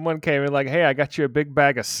seriously, if someone came in like, hey, I got you a big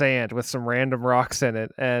bag of sand with some random rocks in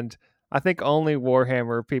it, and I think only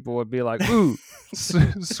Warhammer people would be like, ooh,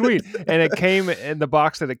 sweet. And it came in the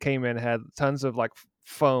box that it came in had tons of like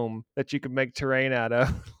foam that you could make terrain out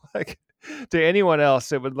of. Like, to anyone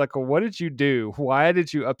else, it would like, well, what did you do? Why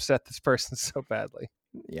did you upset this person so badly?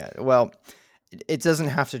 Yeah, well, it doesn't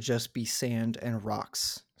have to just be sand and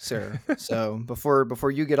rocks, sir. So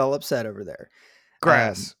before you get all upset over there, um,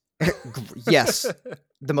 Grass. yes,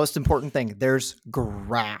 the most important thing, there's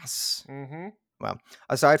grass. Mm-hmm. Well,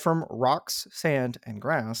 aside from rocks, sand, and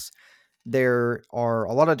grass, there are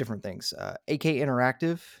a lot of different things. AK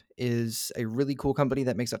Interactive is a really cool company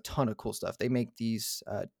that makes a ton of cool stuff. They make these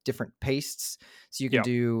different pastes, so you can Yep.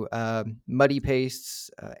 do muddy pastes,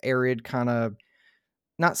 arid kind of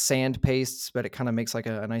not sand pastes, but it kind of makes like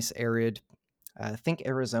a nice arid, think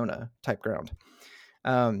Arizona type ground.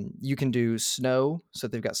 You can do snow, so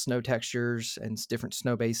they've got snow textures and different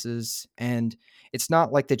snow bases, and it's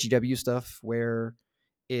not like the GW stuff where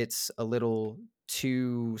it's a little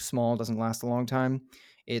too small, doesn't last a long time.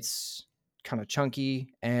 It's kind of chunky,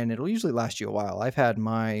 and it'll usually last you a while. I've had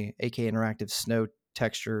my AK Interactive snow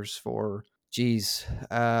textures for geez,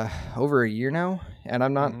 over a year now, and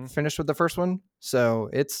I'm not Mm-hmm. finished with the first one, so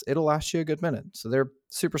it'll last you a good minute. So they're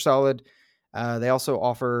super solid. They also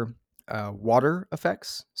offer water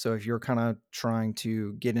effects. So if you're kind of trying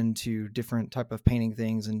to get into different type of painting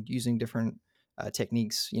things and using different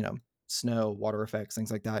techniques, snow, water effects,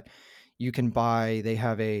 things like that, you can buy. They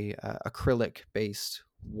have a acrylic based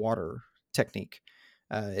water technique.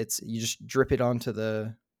 It's you just drip it onto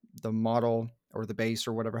the model or the base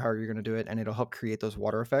or whatever, however you're going to do it, and it'll help create those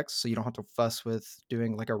water effects. So you don't have to fuss with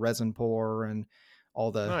doing like a resin pour and all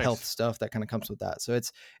the health Nice. stuff that kind of comes with that. So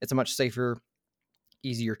it's a much safer,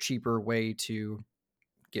 easier, cheaper way to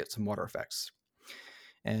get some water effects.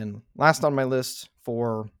 And last on my list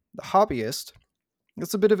for the hobbyist,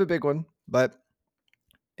 it's a bit of a big one, but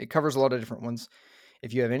it covers a lot of different ones.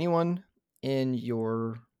 If you have anyone in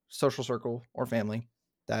your social circle or family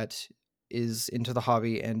that is into the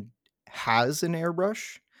hobby and has an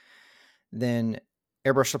airbrush, then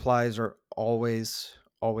airbrush supplies are always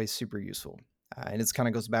super useful. And it's kind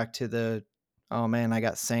of goes back to the oh man, I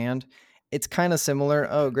got sand. It's kind of similar.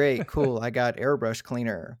 Oh great, cool, I got airbrush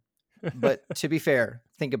cleaner. But to be fair,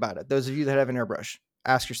 think about it. Those of you that have an airbrush,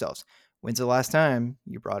 ask yourselves, when's the last time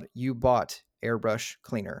you bought airbrush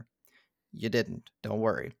cleaner? You didn't. Don't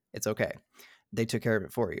worry. It's okay. They took care of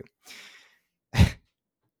it for you. Yeah.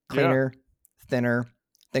 Cleaner, thinner,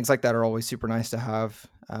 things like that are always super nice to have.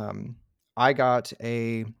 I got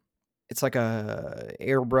it's like a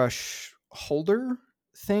airbrush holder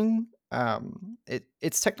thing.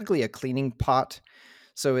 It's technically a cleaning pot,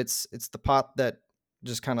 so it's the pot that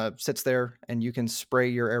just kind of sits there, and you can spray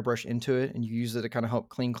your airbrush into it, and you use it to kind of help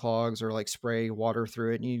clean clogs or like spray water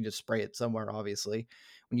through it. And you need to spray it somewhere, obviously.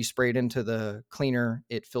 When you spray it into the cleaner,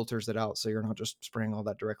 it filters it out, so you're not just spraying all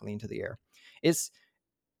that directly into the air. It's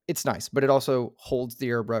it's nice, but it also holds the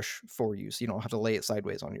airbrush for you, so you don't have to lay it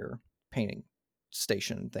sideways on your painting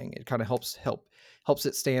station thing. It kind of helps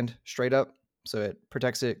it stand straight up, so it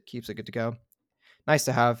protects it, keeps it good to go. Nice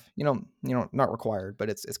to have, not required, but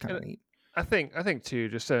it's kind And of neat. I think too,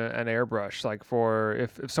 just an airbrush, like for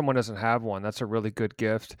if someone doesn't have one, that's a really good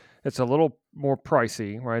gift. It's a little more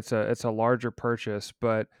pricey, right? It's a larger purchase,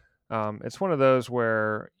 but it's one of those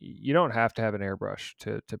where you don't have to have an airbrush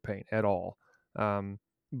to paint at all. Um,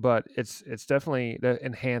 but it's definitely that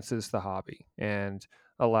enhances the hobby and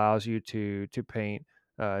allows you to paint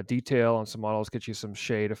detail on some models, get you some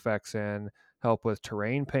shade effects in, help with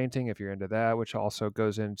terrain painting if you're into that, which also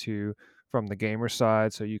goes into from the gamer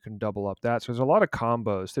side, so you can double up that. So there's a lot of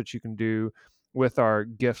combos that you can do with our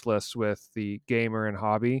gift lists with the gamer and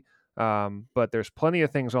hobby. But there's plenty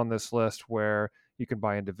of things on this list where you can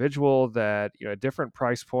buy individual that at different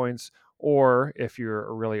price points, or if you're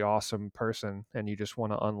a really awesome person and you just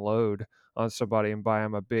want to unload on somebody and buy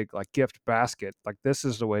them a big like gift basket, like this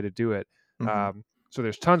is the way to do it. Hmm. So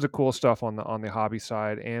there's tons of cool stuff on the hobby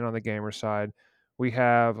side and on the gamer side. We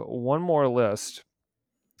have one more list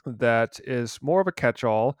that is more of a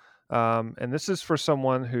catch-all. And this is for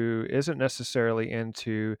someone who isn't necessarily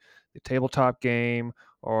into the tabletop game,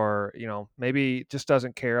 or maybe just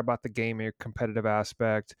doesn't care about the gaming competitive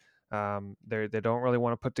aspect. They don't really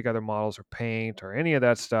want to put together models or paint or any of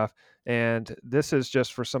that stuff. And this is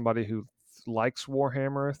just for somebody who likes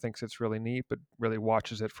Warhammer, thinks it's really neat, but really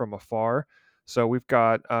watches it from afar. So we've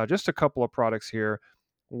got just a couple of products here.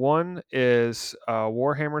 One is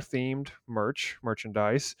Warhammer themed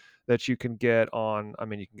merchandise that you can get on. I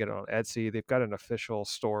mean, you can get it on Etsy. They've got an official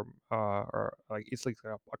store, or like it's like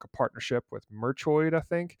a partnership with Merchoid, I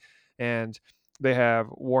think, and they have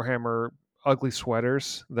Warhammer ugly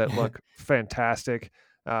sweaters that look fantastic.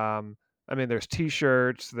 Um, I mean, there's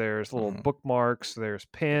T-shirts, there's little Mhm. bookmarks, there's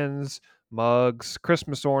pins, mugs,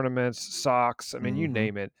 Christmas ornaments, socks. I mean, you Mhm.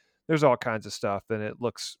 name it. There's all kinds of stuff, and it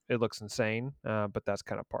looks insane. But that's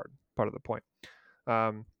kind of part of the point.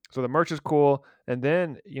 So the merch is cool, and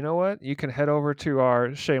then you know what? You can head over to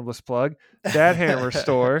our shameless plug, Dad Hammer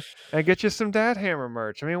store, and get you some Dad Hammer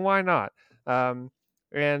merch. I mean, why not? Um,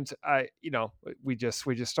 and we just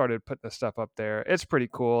started putting the stuff up there. It's pretty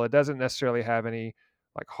cool. It doesn't necessarily have any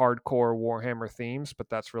like hardcore Warhammer themes, but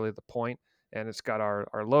that's really the point. And it's got our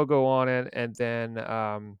logo on it, and then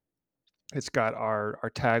it's got our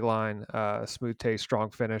tagline, "Smooth taste, strong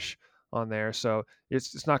finish" on there. So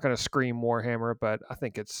it's not going to scream Warhammer, but I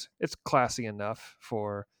think it's classy enough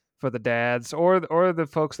for the dads or the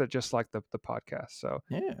folks that just like the podcast. So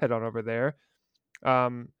Yeah. head on over there.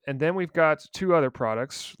 And then we've got two other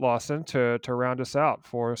products, Lawson, to round us out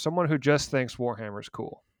for someone who just thinks Warhammer's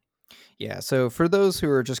cool. Yeah, so for those who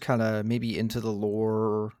are just kind of maybe into the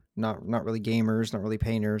lore, not really gamers, not really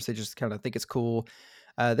painters, they just kind of think it's cool.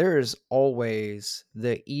 There is always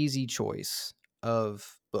the easy choice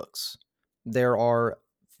of books. There are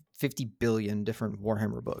 50 billion different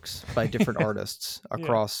Warhammer books by different artists Yeah.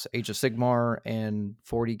 across Age of Sigmar and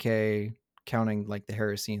 40K, counting like the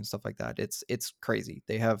Heresy and stuff like that. It's crazy.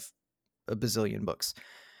 They have a bazillion books,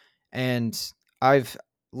 and I've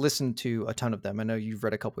listened to a ton of them. I know you've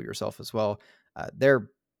read a couple yourself as well. They're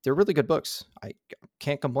really good books. I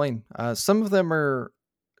can't complain. Some of them are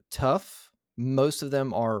tough. Most of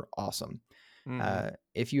them are awesome. Hmm.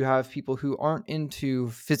 If you have people who aren't into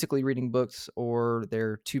physically reading books or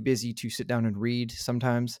they're too busy to sit down and read,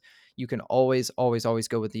 sometimes you can always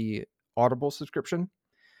go with the Audible subscription.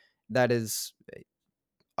 That is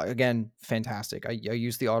again fantastic. I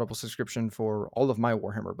use the Audible subscription for all of my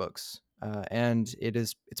Warhammer books, and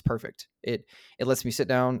it's perfect. It lets me sit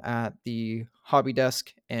down at the hobby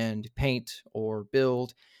desk and paint or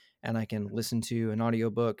build, and I can listen to an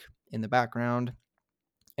audiobook in the background,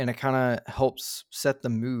 and it kind of helps set the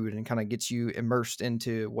mood and kind of gets you immersed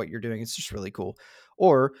into what you're doing. It's just really cool.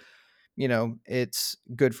 Or it's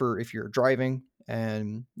good for if you're driving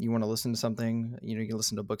and you want to listen to something, you can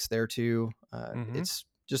listen to books there too. Hmm.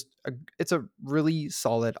 It's a really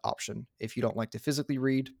solid option if you don't like to physically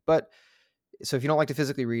read. But so if you don't like to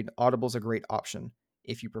physically read, Audible's a great option.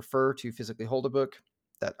 If you prefer to physically hold a book,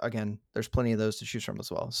 that again, there's plenty of those to choose from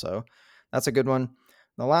as well. So that's a good one.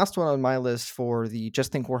 The last one on my list for the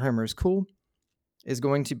Just Think Warhammer is cool is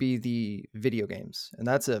going to be the video games. And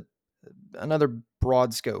that's another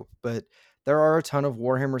broad scope, but there are a ton of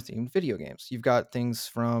Warhammer themed video games. You've got things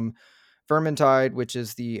from Vermintide, which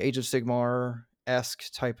is the Age of Sigmar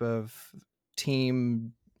esque type of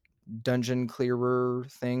team dungeon clearer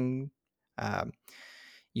thing. Um,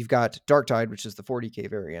 you've got Darktide, which is the 40k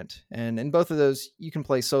variant, and in both of those, you can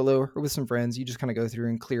play solo or with some friends. You just kind of go through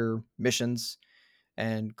and clear missions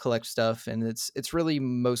and collect stuff, and it's really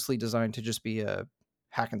mostly designed to just be a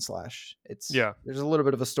hack and slash. Yeah, There's a little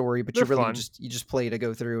bit of a story, but they're you really fun. you just play to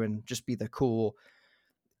go through and just be the cool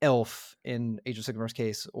elf in Age of Sigmar's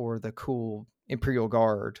case, or the cool Imperial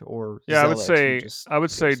Guard or Yeah, I would Zealot who say just I would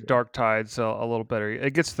say goes through. Dark Tide's a little better.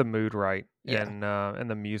 It gets the mood right Yeah, and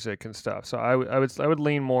the music and stuff. So I would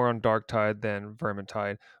lean more on Dark Tide than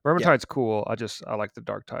Vermintide. yeah. Vermintide's cool. I like the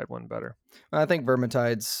Dark Tide one better. I think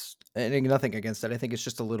Vermintide's and nothing against it. I think it's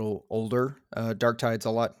just a little older. Darktide's a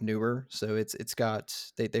lot newer, so it's got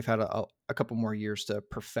they've had a couple more years to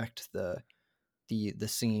perfect the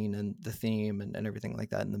scene and the theme and everything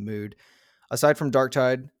like that and the mood. Aside from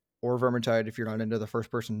Darktide or Vermintide, if you're not into the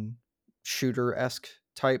first person shooter esque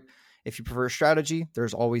type, if you prefer strategy,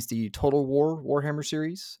 there's always the Total War Warhammer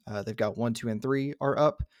series. They've got 1, 2, and 3 are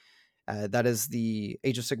up. That is the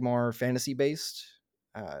Age of Sigmar fantasy based,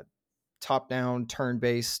 uh, top down, turn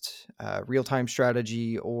based, real time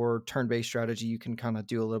strategy or turn based strategy. You can kind of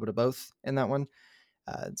do a little bit of both in that one.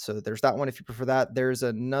 So there's that one if you prefer that. There's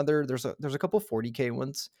a couple 40k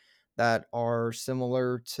ones that are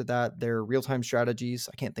similar to that. They're real time strategies.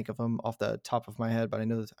 I can't think of them off the top of my head, but I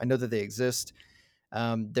know that they exist.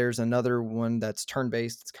 There's another one that's turn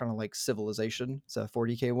based. It's kind of like Civilization. It's a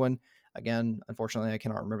 40k one. Again, unfortunately, I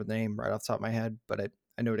cannot remember the name right off the top of my head, but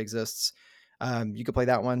I know it exists. You could play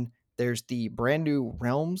that one. There's the brand new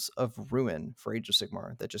Realms of Ruin for Age of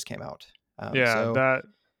Sigmar that just came out. Yeah,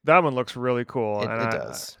 that one looks really cool. And It I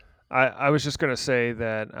does. I, I was just gonna say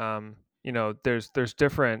that there's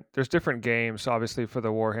different games obviously for the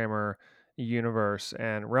Warhammer universe,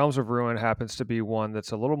 and Realms of Ruin happens to be one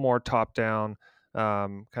that's a little more top down,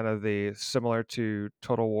 kind of the similar to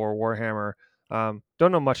Total War Warhammer.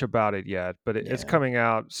 Don't know much about it yet, but it's Yeah. coming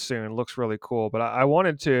out soon. Looks really cool. But I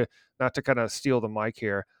wanted to, not to kind of steal the mic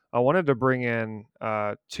here, I wanted to bring in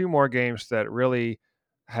two more games that really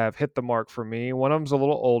have hit the mark for me. One of them's a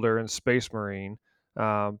little older, in Space Marine,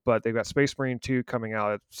 but they've got Space Marine 2 coming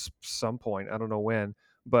out at some point. I don't know when.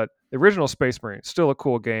 But the original Space Marine, still a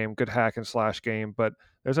cool game, good hack and slash game. But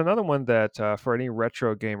there's another one that, for any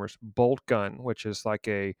retro gamers, Bolt Gun, which is like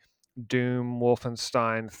a Doom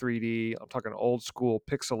Wolfenstein 3D. I'm talking old school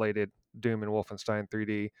pixelated Doom and Wolfenstein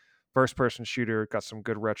 3D. First person shooter, got some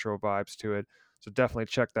good retro vibes to it. So definitely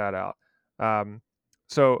check that out. Um,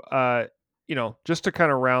 so, just to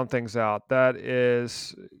kind of round things out, that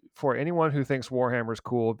is for anyone who thinks Warhammer is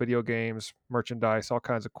cool, video games, merchandise, all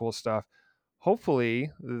kinds of cool stuff.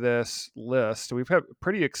 Hopefully, this list, we've had a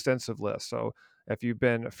pretty extensive list. So if you've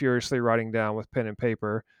been furiously writing down with pen and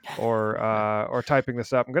paper or typing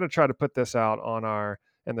this up, I'm going to try to put this out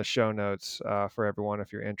in the show notes for everyone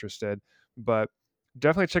if you're interested. But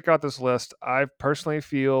definitely check out this list. I personally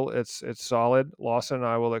feel it's solid. Lawson and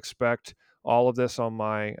I will expect all of this on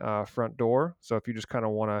my front door. So if you just kind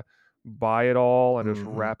of want to buy it all and just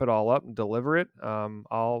Hmm. wrap it all up and deliver it,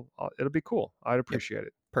 it'll be cool. I'd Yep. appreciate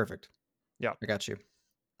it. Perfect. Yeah. I got you.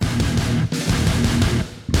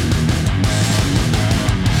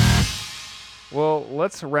 Well,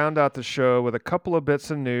 let's round out the show with a couple of bits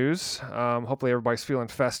of news. Hopefully, everybody's feeling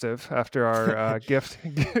festive after our gift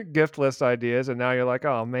gift list ideas, and now you're like,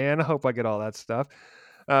 "Oh man, I hope I get all that stuff."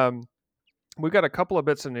 Um, we've got a couple of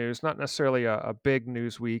bits of news, not necessarily a big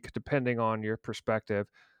news week, depending on your perspective.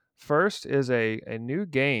 First is a new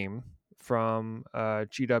game from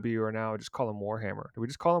GW, or now I just call them Warhammer. Do we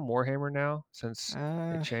just call them Warhammer now since they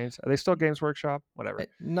Uh, changed? Are they still Games Workshop? Whatever.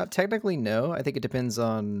 Not technically, no. I think it depends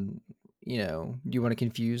on, do you want to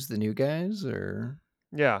confuse the new guys or,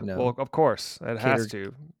 Yeah, you well, know, of course, it has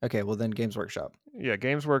cater? to. Okay, well then Games Workshop. Yeah,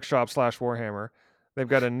 Games Workshop slash Warhammer. They've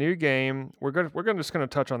got a new game. We're just gonna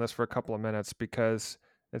touch on this for a couple of minutes because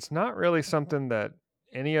it's not really something that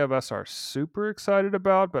any of us are super excited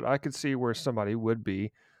about, but I could see where somebody would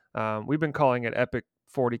be. We've been calling it Epic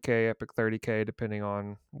 40K, Epic 30K, depending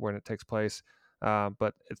on when it takes place.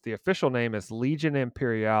 But the official name is Legion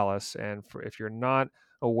Imperialis, and if you're not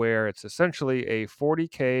aware, it's essentially a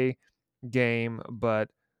 40K game, but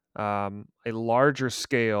a larger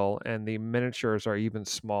scale, and the miniatures are even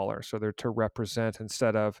smaller. So they're to represent,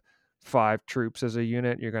 instead of 5 troops as a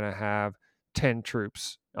unit, you're going to have 10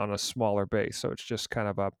 troops on a smaller base. So it's just kind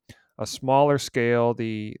of a smaller scale.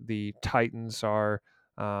 The Titans are,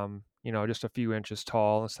 just a few inches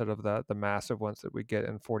tall instead of the massive ones that we get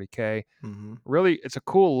in 40K. Hmm. Really, it's a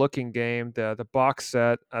cool looking game. The box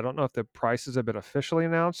set, I don't know if the prices have been officially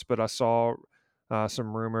announced, but I saw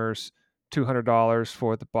some rumors. $200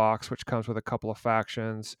 for the box, which comes with a couple of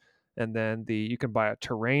factions, and then you can buy a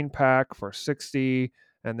terrain pack for 60,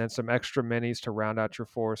 and then some extra minis to round out your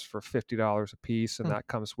force for $50 a piece, and Hmm. that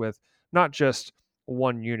comes with not just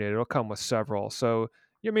one unit; it'll come with several. So,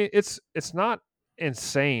 I mean, it's not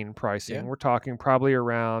insane Yeah. pricing. We're talking probably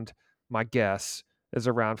around, my guess is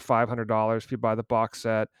around $500 if you buy the box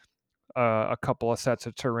set, a couple of sets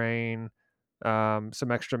of terrain,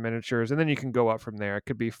 some extra miniatures, and then you can go up from there. It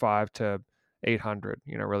could be 5 to 800,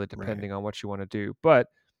 really Right. depending on what you want to do. But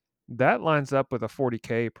that lines up with a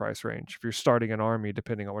 40K price range. If you're starting an army,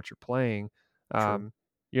 depending on what you're playing, True. um,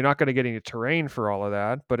 you're not going to get any terrain for all of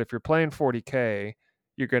that. But if you're playing 40K,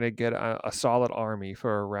 you're going to get a solid army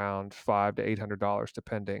for around $500 to $800,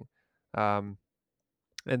 depending. Um,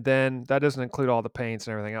 and then that doesn't include all the paints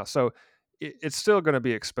and everything else. So it's still going to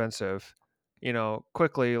be expensive.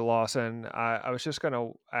 Quickly, Lawson, I was just going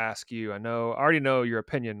to ask you. I already know your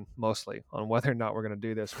opinion mostly on whether or not we're going to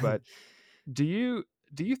do this, but do you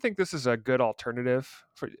do you think this is a good alternative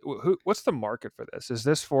for what's the market for this? Is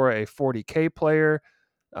this for a 40K player,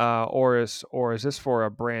 or is this for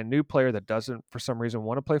a brand new player that doesn't for some reason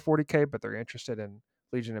want to play 40K but they're interested in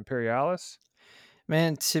Legion Imperialis?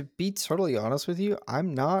 Man, to be totally honest with you,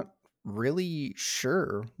 I'm not really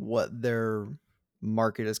sure what their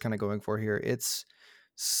market is kind of going for here. It's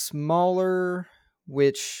smaller,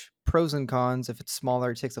 which pros and cons. If it's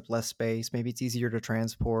smaller, it takes up less space. Maybe it's easier to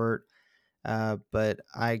transport. But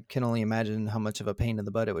I can only imagine how much of a pain in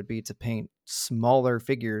the butt it would be to paint smaller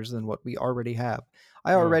figures than what we already have.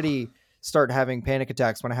 I Ugh. already start having panic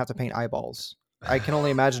attacks when I have to paint eyeballs. I can only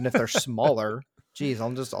imagine if they're smaller. Geez,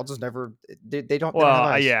 I'll just never. They don't have Well,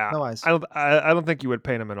 eyes. yeah, No eyes. I don't think you would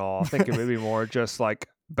paint them at all. I think it would be more just like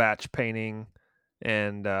batch painting,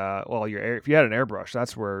 and if you had an airbrush,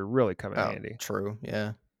 that's where it really come in Oh, handy. true.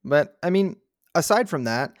 Yeah. But I mean, aside from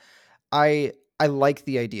that, I like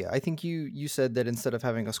the idea. I think you said that instead of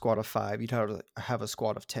having a squad of 5, you'd have a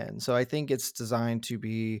squad of 10. So I think it's designed to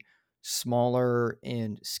be smaller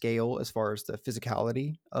in scale as far as the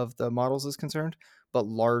physicality of the models is concerned, but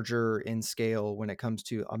larger in scale when it comes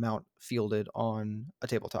to amount fielded on a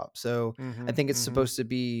tabletop. So I Mm-hmm. think it's Mm-hmm. supposed to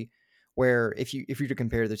be where if you were to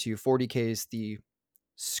compare the two, 40K is the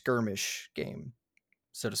skirmish game,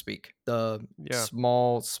 so to speak, the Yeah.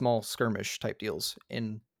 small skirmish type deals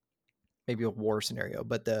in maybe a war scenario,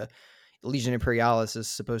 but the Legion Imperialis is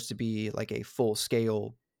supposed to be like a full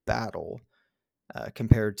scale battle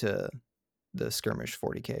compared to the skirmish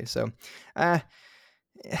 40K. So uh,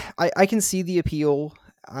 I can see the appeal.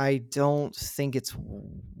 I don't think it's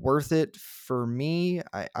worth it for me.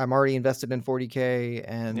 I'm already invested in 40K,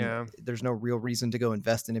 and Yeah. there's no real reason to go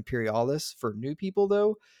invest in Imperialis for new people,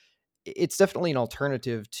 though. It's definitely an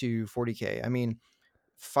alternative to 40K. I mean,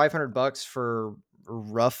 $500 for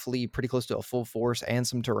roughly pretty close to a full force and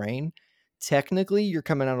some terrain. Technically, you're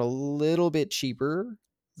coming out a little bit cheaper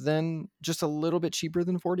than just a little bit cheaper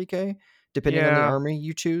than 40K, depending on the Yeah. army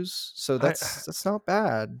you choose. So I that's not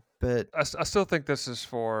bad, but I still think this is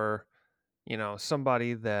for,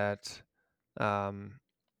 somebody um,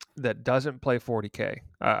 that doesn't play 40K.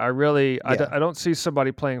 I really yeah, I don't see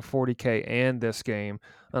somebody playing 40K and this game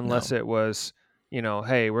unless no, it was,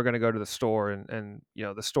 hey, we're going to go to the store and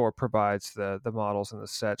the store provides the models and the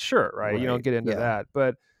sets. Sure, right? You don't right, get into yeah, that,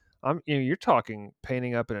 but you're talking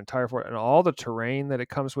painting up an entire fort and all the terrain that it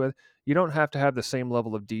comes with. You don't have to have the same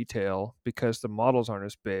level of detail because the models aren't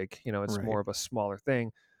as big. It's right, more of a smaller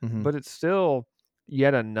thing, hmm, but it's still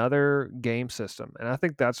yet another game system, and I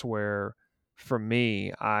think that's where for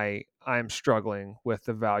me, I'm struggling with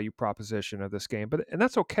the value proposition of this game, and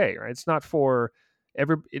that's okay, right? It's not for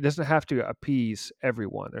it doesn't have to appease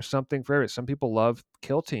everyone. There's something for everyone. Some people love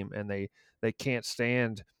Kill Team and they can't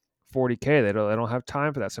stand 40K. They don't have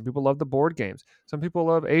time for that. Some people love the board games. Some people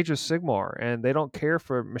love Age of Sigmar and they don't care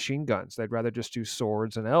for machine guns. They'd rather just do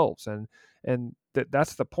swords and elves, and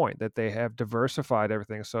that's the point, that they have diversified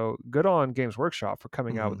everything. So good on Games Workshop for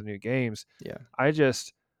coming out with hmm, the new games. yeah, I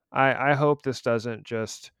just I hope this doesn't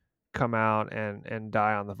just come out and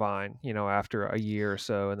die on the vine, after a year or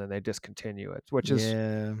so, and then they discontinue it, which is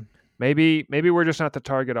yeah, maybe we're just not the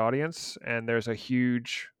target audience, and there's a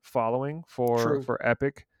huge following for true. for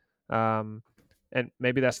Epic, um, and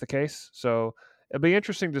maybe that's the case. So it'll be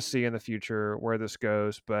interesting to see in the future where this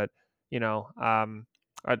goes. But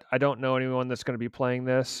I don't know anyone that's going to be playing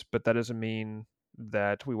this, but that doesn't mean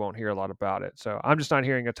that we won't hear a lot about it. So I'm just not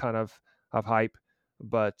hearing a ton of hype.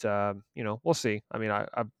 But we'll see. I mean,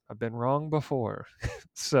 I've been wrong before,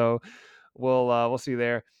 so we'll see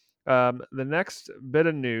there. The next bit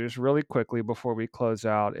of news, really quickly before we close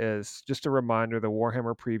out, is just a reminder: the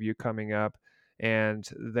Warhammer preview coming up, and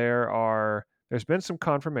there's been some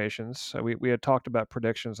confirmations. We had talked about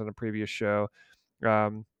predictions in a previous show.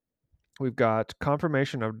 Um, we've got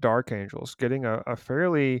confirmation of Dark Angels getting a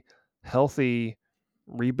fairly healthy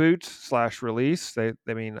reboot slash release. I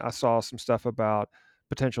mean, I saw some stuff about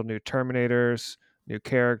potential new Terminators, new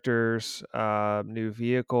characters, new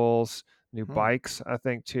vehicles, new Hmm, bikes. I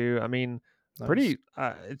think too. I mean, nice. pretty.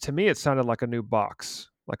 To me, it sounded like a new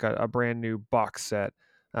box, like a brand new box set,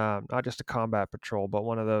 not just a combat patrol, but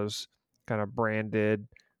one of those kind of branded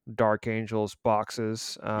Dark Angels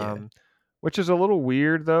boxes. Yeah. Which is a little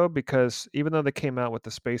weird though, because even though they came out with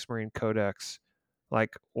the Space Marine Codex,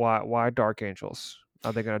 like why Dark Angels?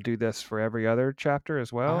 Are they going to do this for every other chapter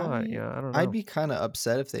as well? I don't I'd know. be kind of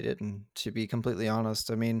upset if they didn't, to be completely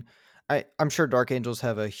honest. I mean, I'm sure Dark Angels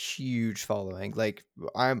have a huge following. Like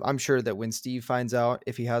I'm sure that when Steve finds out,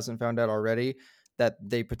 if he hasn't found out already, that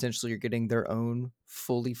they potentially are getting their own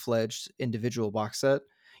fully fledged individual box set.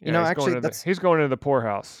 You Yeah, know, actually he's going to the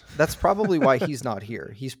poorhouse. that's probably why he's not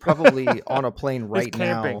here. He's probably on a plane He's right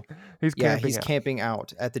camping. now. He's Yeah, camping he's out. camping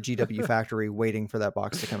out at the GW factory waiting for that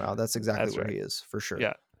box to come out. That's exactly That's where right. he is for sure.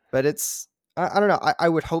 Yeah. But I don't know. I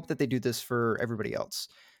would hope that they do this for everybody else.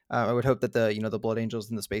 I would hope that the Blood Angels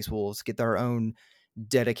and the Space Wolves get their own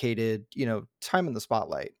dedicated time in the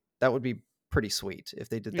spotlight. That would be pretty sweet if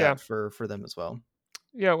they did Yeah. that for them as well.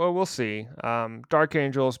 Yeah, well, we'll see. Dark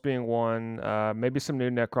Angels being one, maybe some new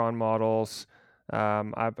Necron models.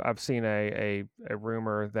 I've seen a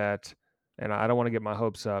rumor that, and I don't want to get my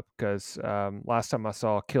hopes up because last time I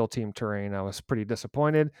saw Kill Team Terrain, I was pretty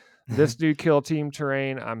disappointed. This new Kill Team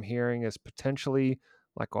Terrain, I'm hearing, is potentially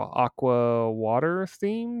like a aqua water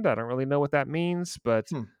themed. I don't really know what that means,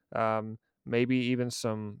 but Hmm. maybe even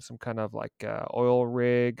some kind of like oil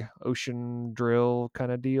rig, ocean drill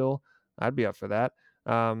kind of deal. I'd be up for that.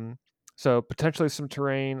 So potentially some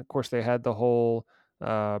terrain. Of course, they had the whole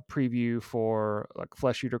preview for like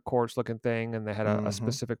flesh eater quartz looking thing, and they had a Mm-hmm.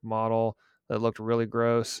 specific model that looked really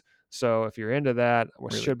gross. So if you're into that, we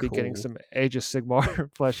Really should be getting cool. some Age of Sigmar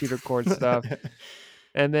flesh eater quartz stuff.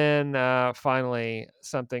 And then finally,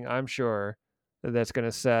 something I'm sure that's going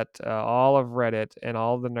to set all of Reddit and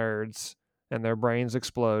all the nerds and their brains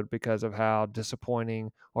explode because of how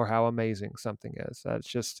disappointing or how amazing something is. That's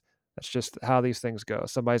just how these things go.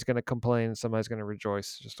 Somebody's going to complain, somebody's going to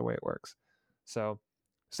rejoice. Just the way it works. So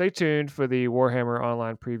stay tuned for the Warhammer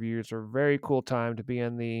online previews. A very cool time to be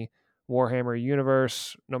in the Warhammer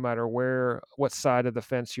universe, no matter what side of the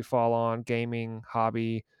fence you fall on, gaming,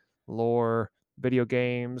 hobby, lore, video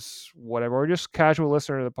games, whatever, or just casual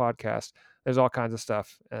listener to the podcast. There's all kinds of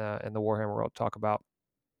stuff in the Warhammer world to talk about.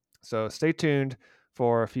 So stay tuned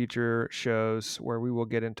for future shows where we will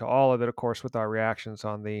get into all of it, of course, with our reactions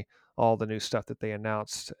on all the new stuff that they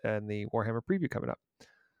announced and the Warhammer preview coming up.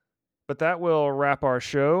 But that will wrap our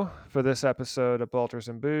show for this episode of Bolters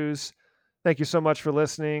and Booze. Thank you so much for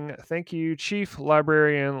listening. Thank you, Chief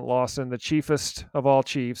Librarian Lawson, the chiefest of all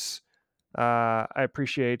chiefs. I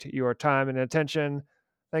appreciate your time and attention.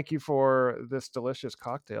 Thank you for this delicious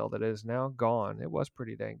cocktail that is now gone. It was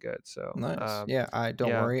pretty dang good. So, Nice. Yeah, I don't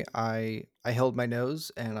yeah. worry. I held my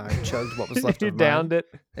nose and I chugged what was left You of mine. downed it.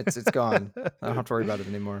 It's gone. I don't have to worry about it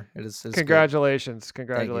anymore. It's good. Congratulations. Thank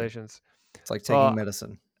you. Congratulations. It's like taking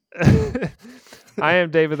medicine. I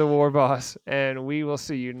am David the War Boss, and we will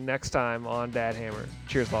see you next time on Dad Hammer.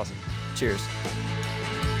 Cheers, Lawson. Cheers.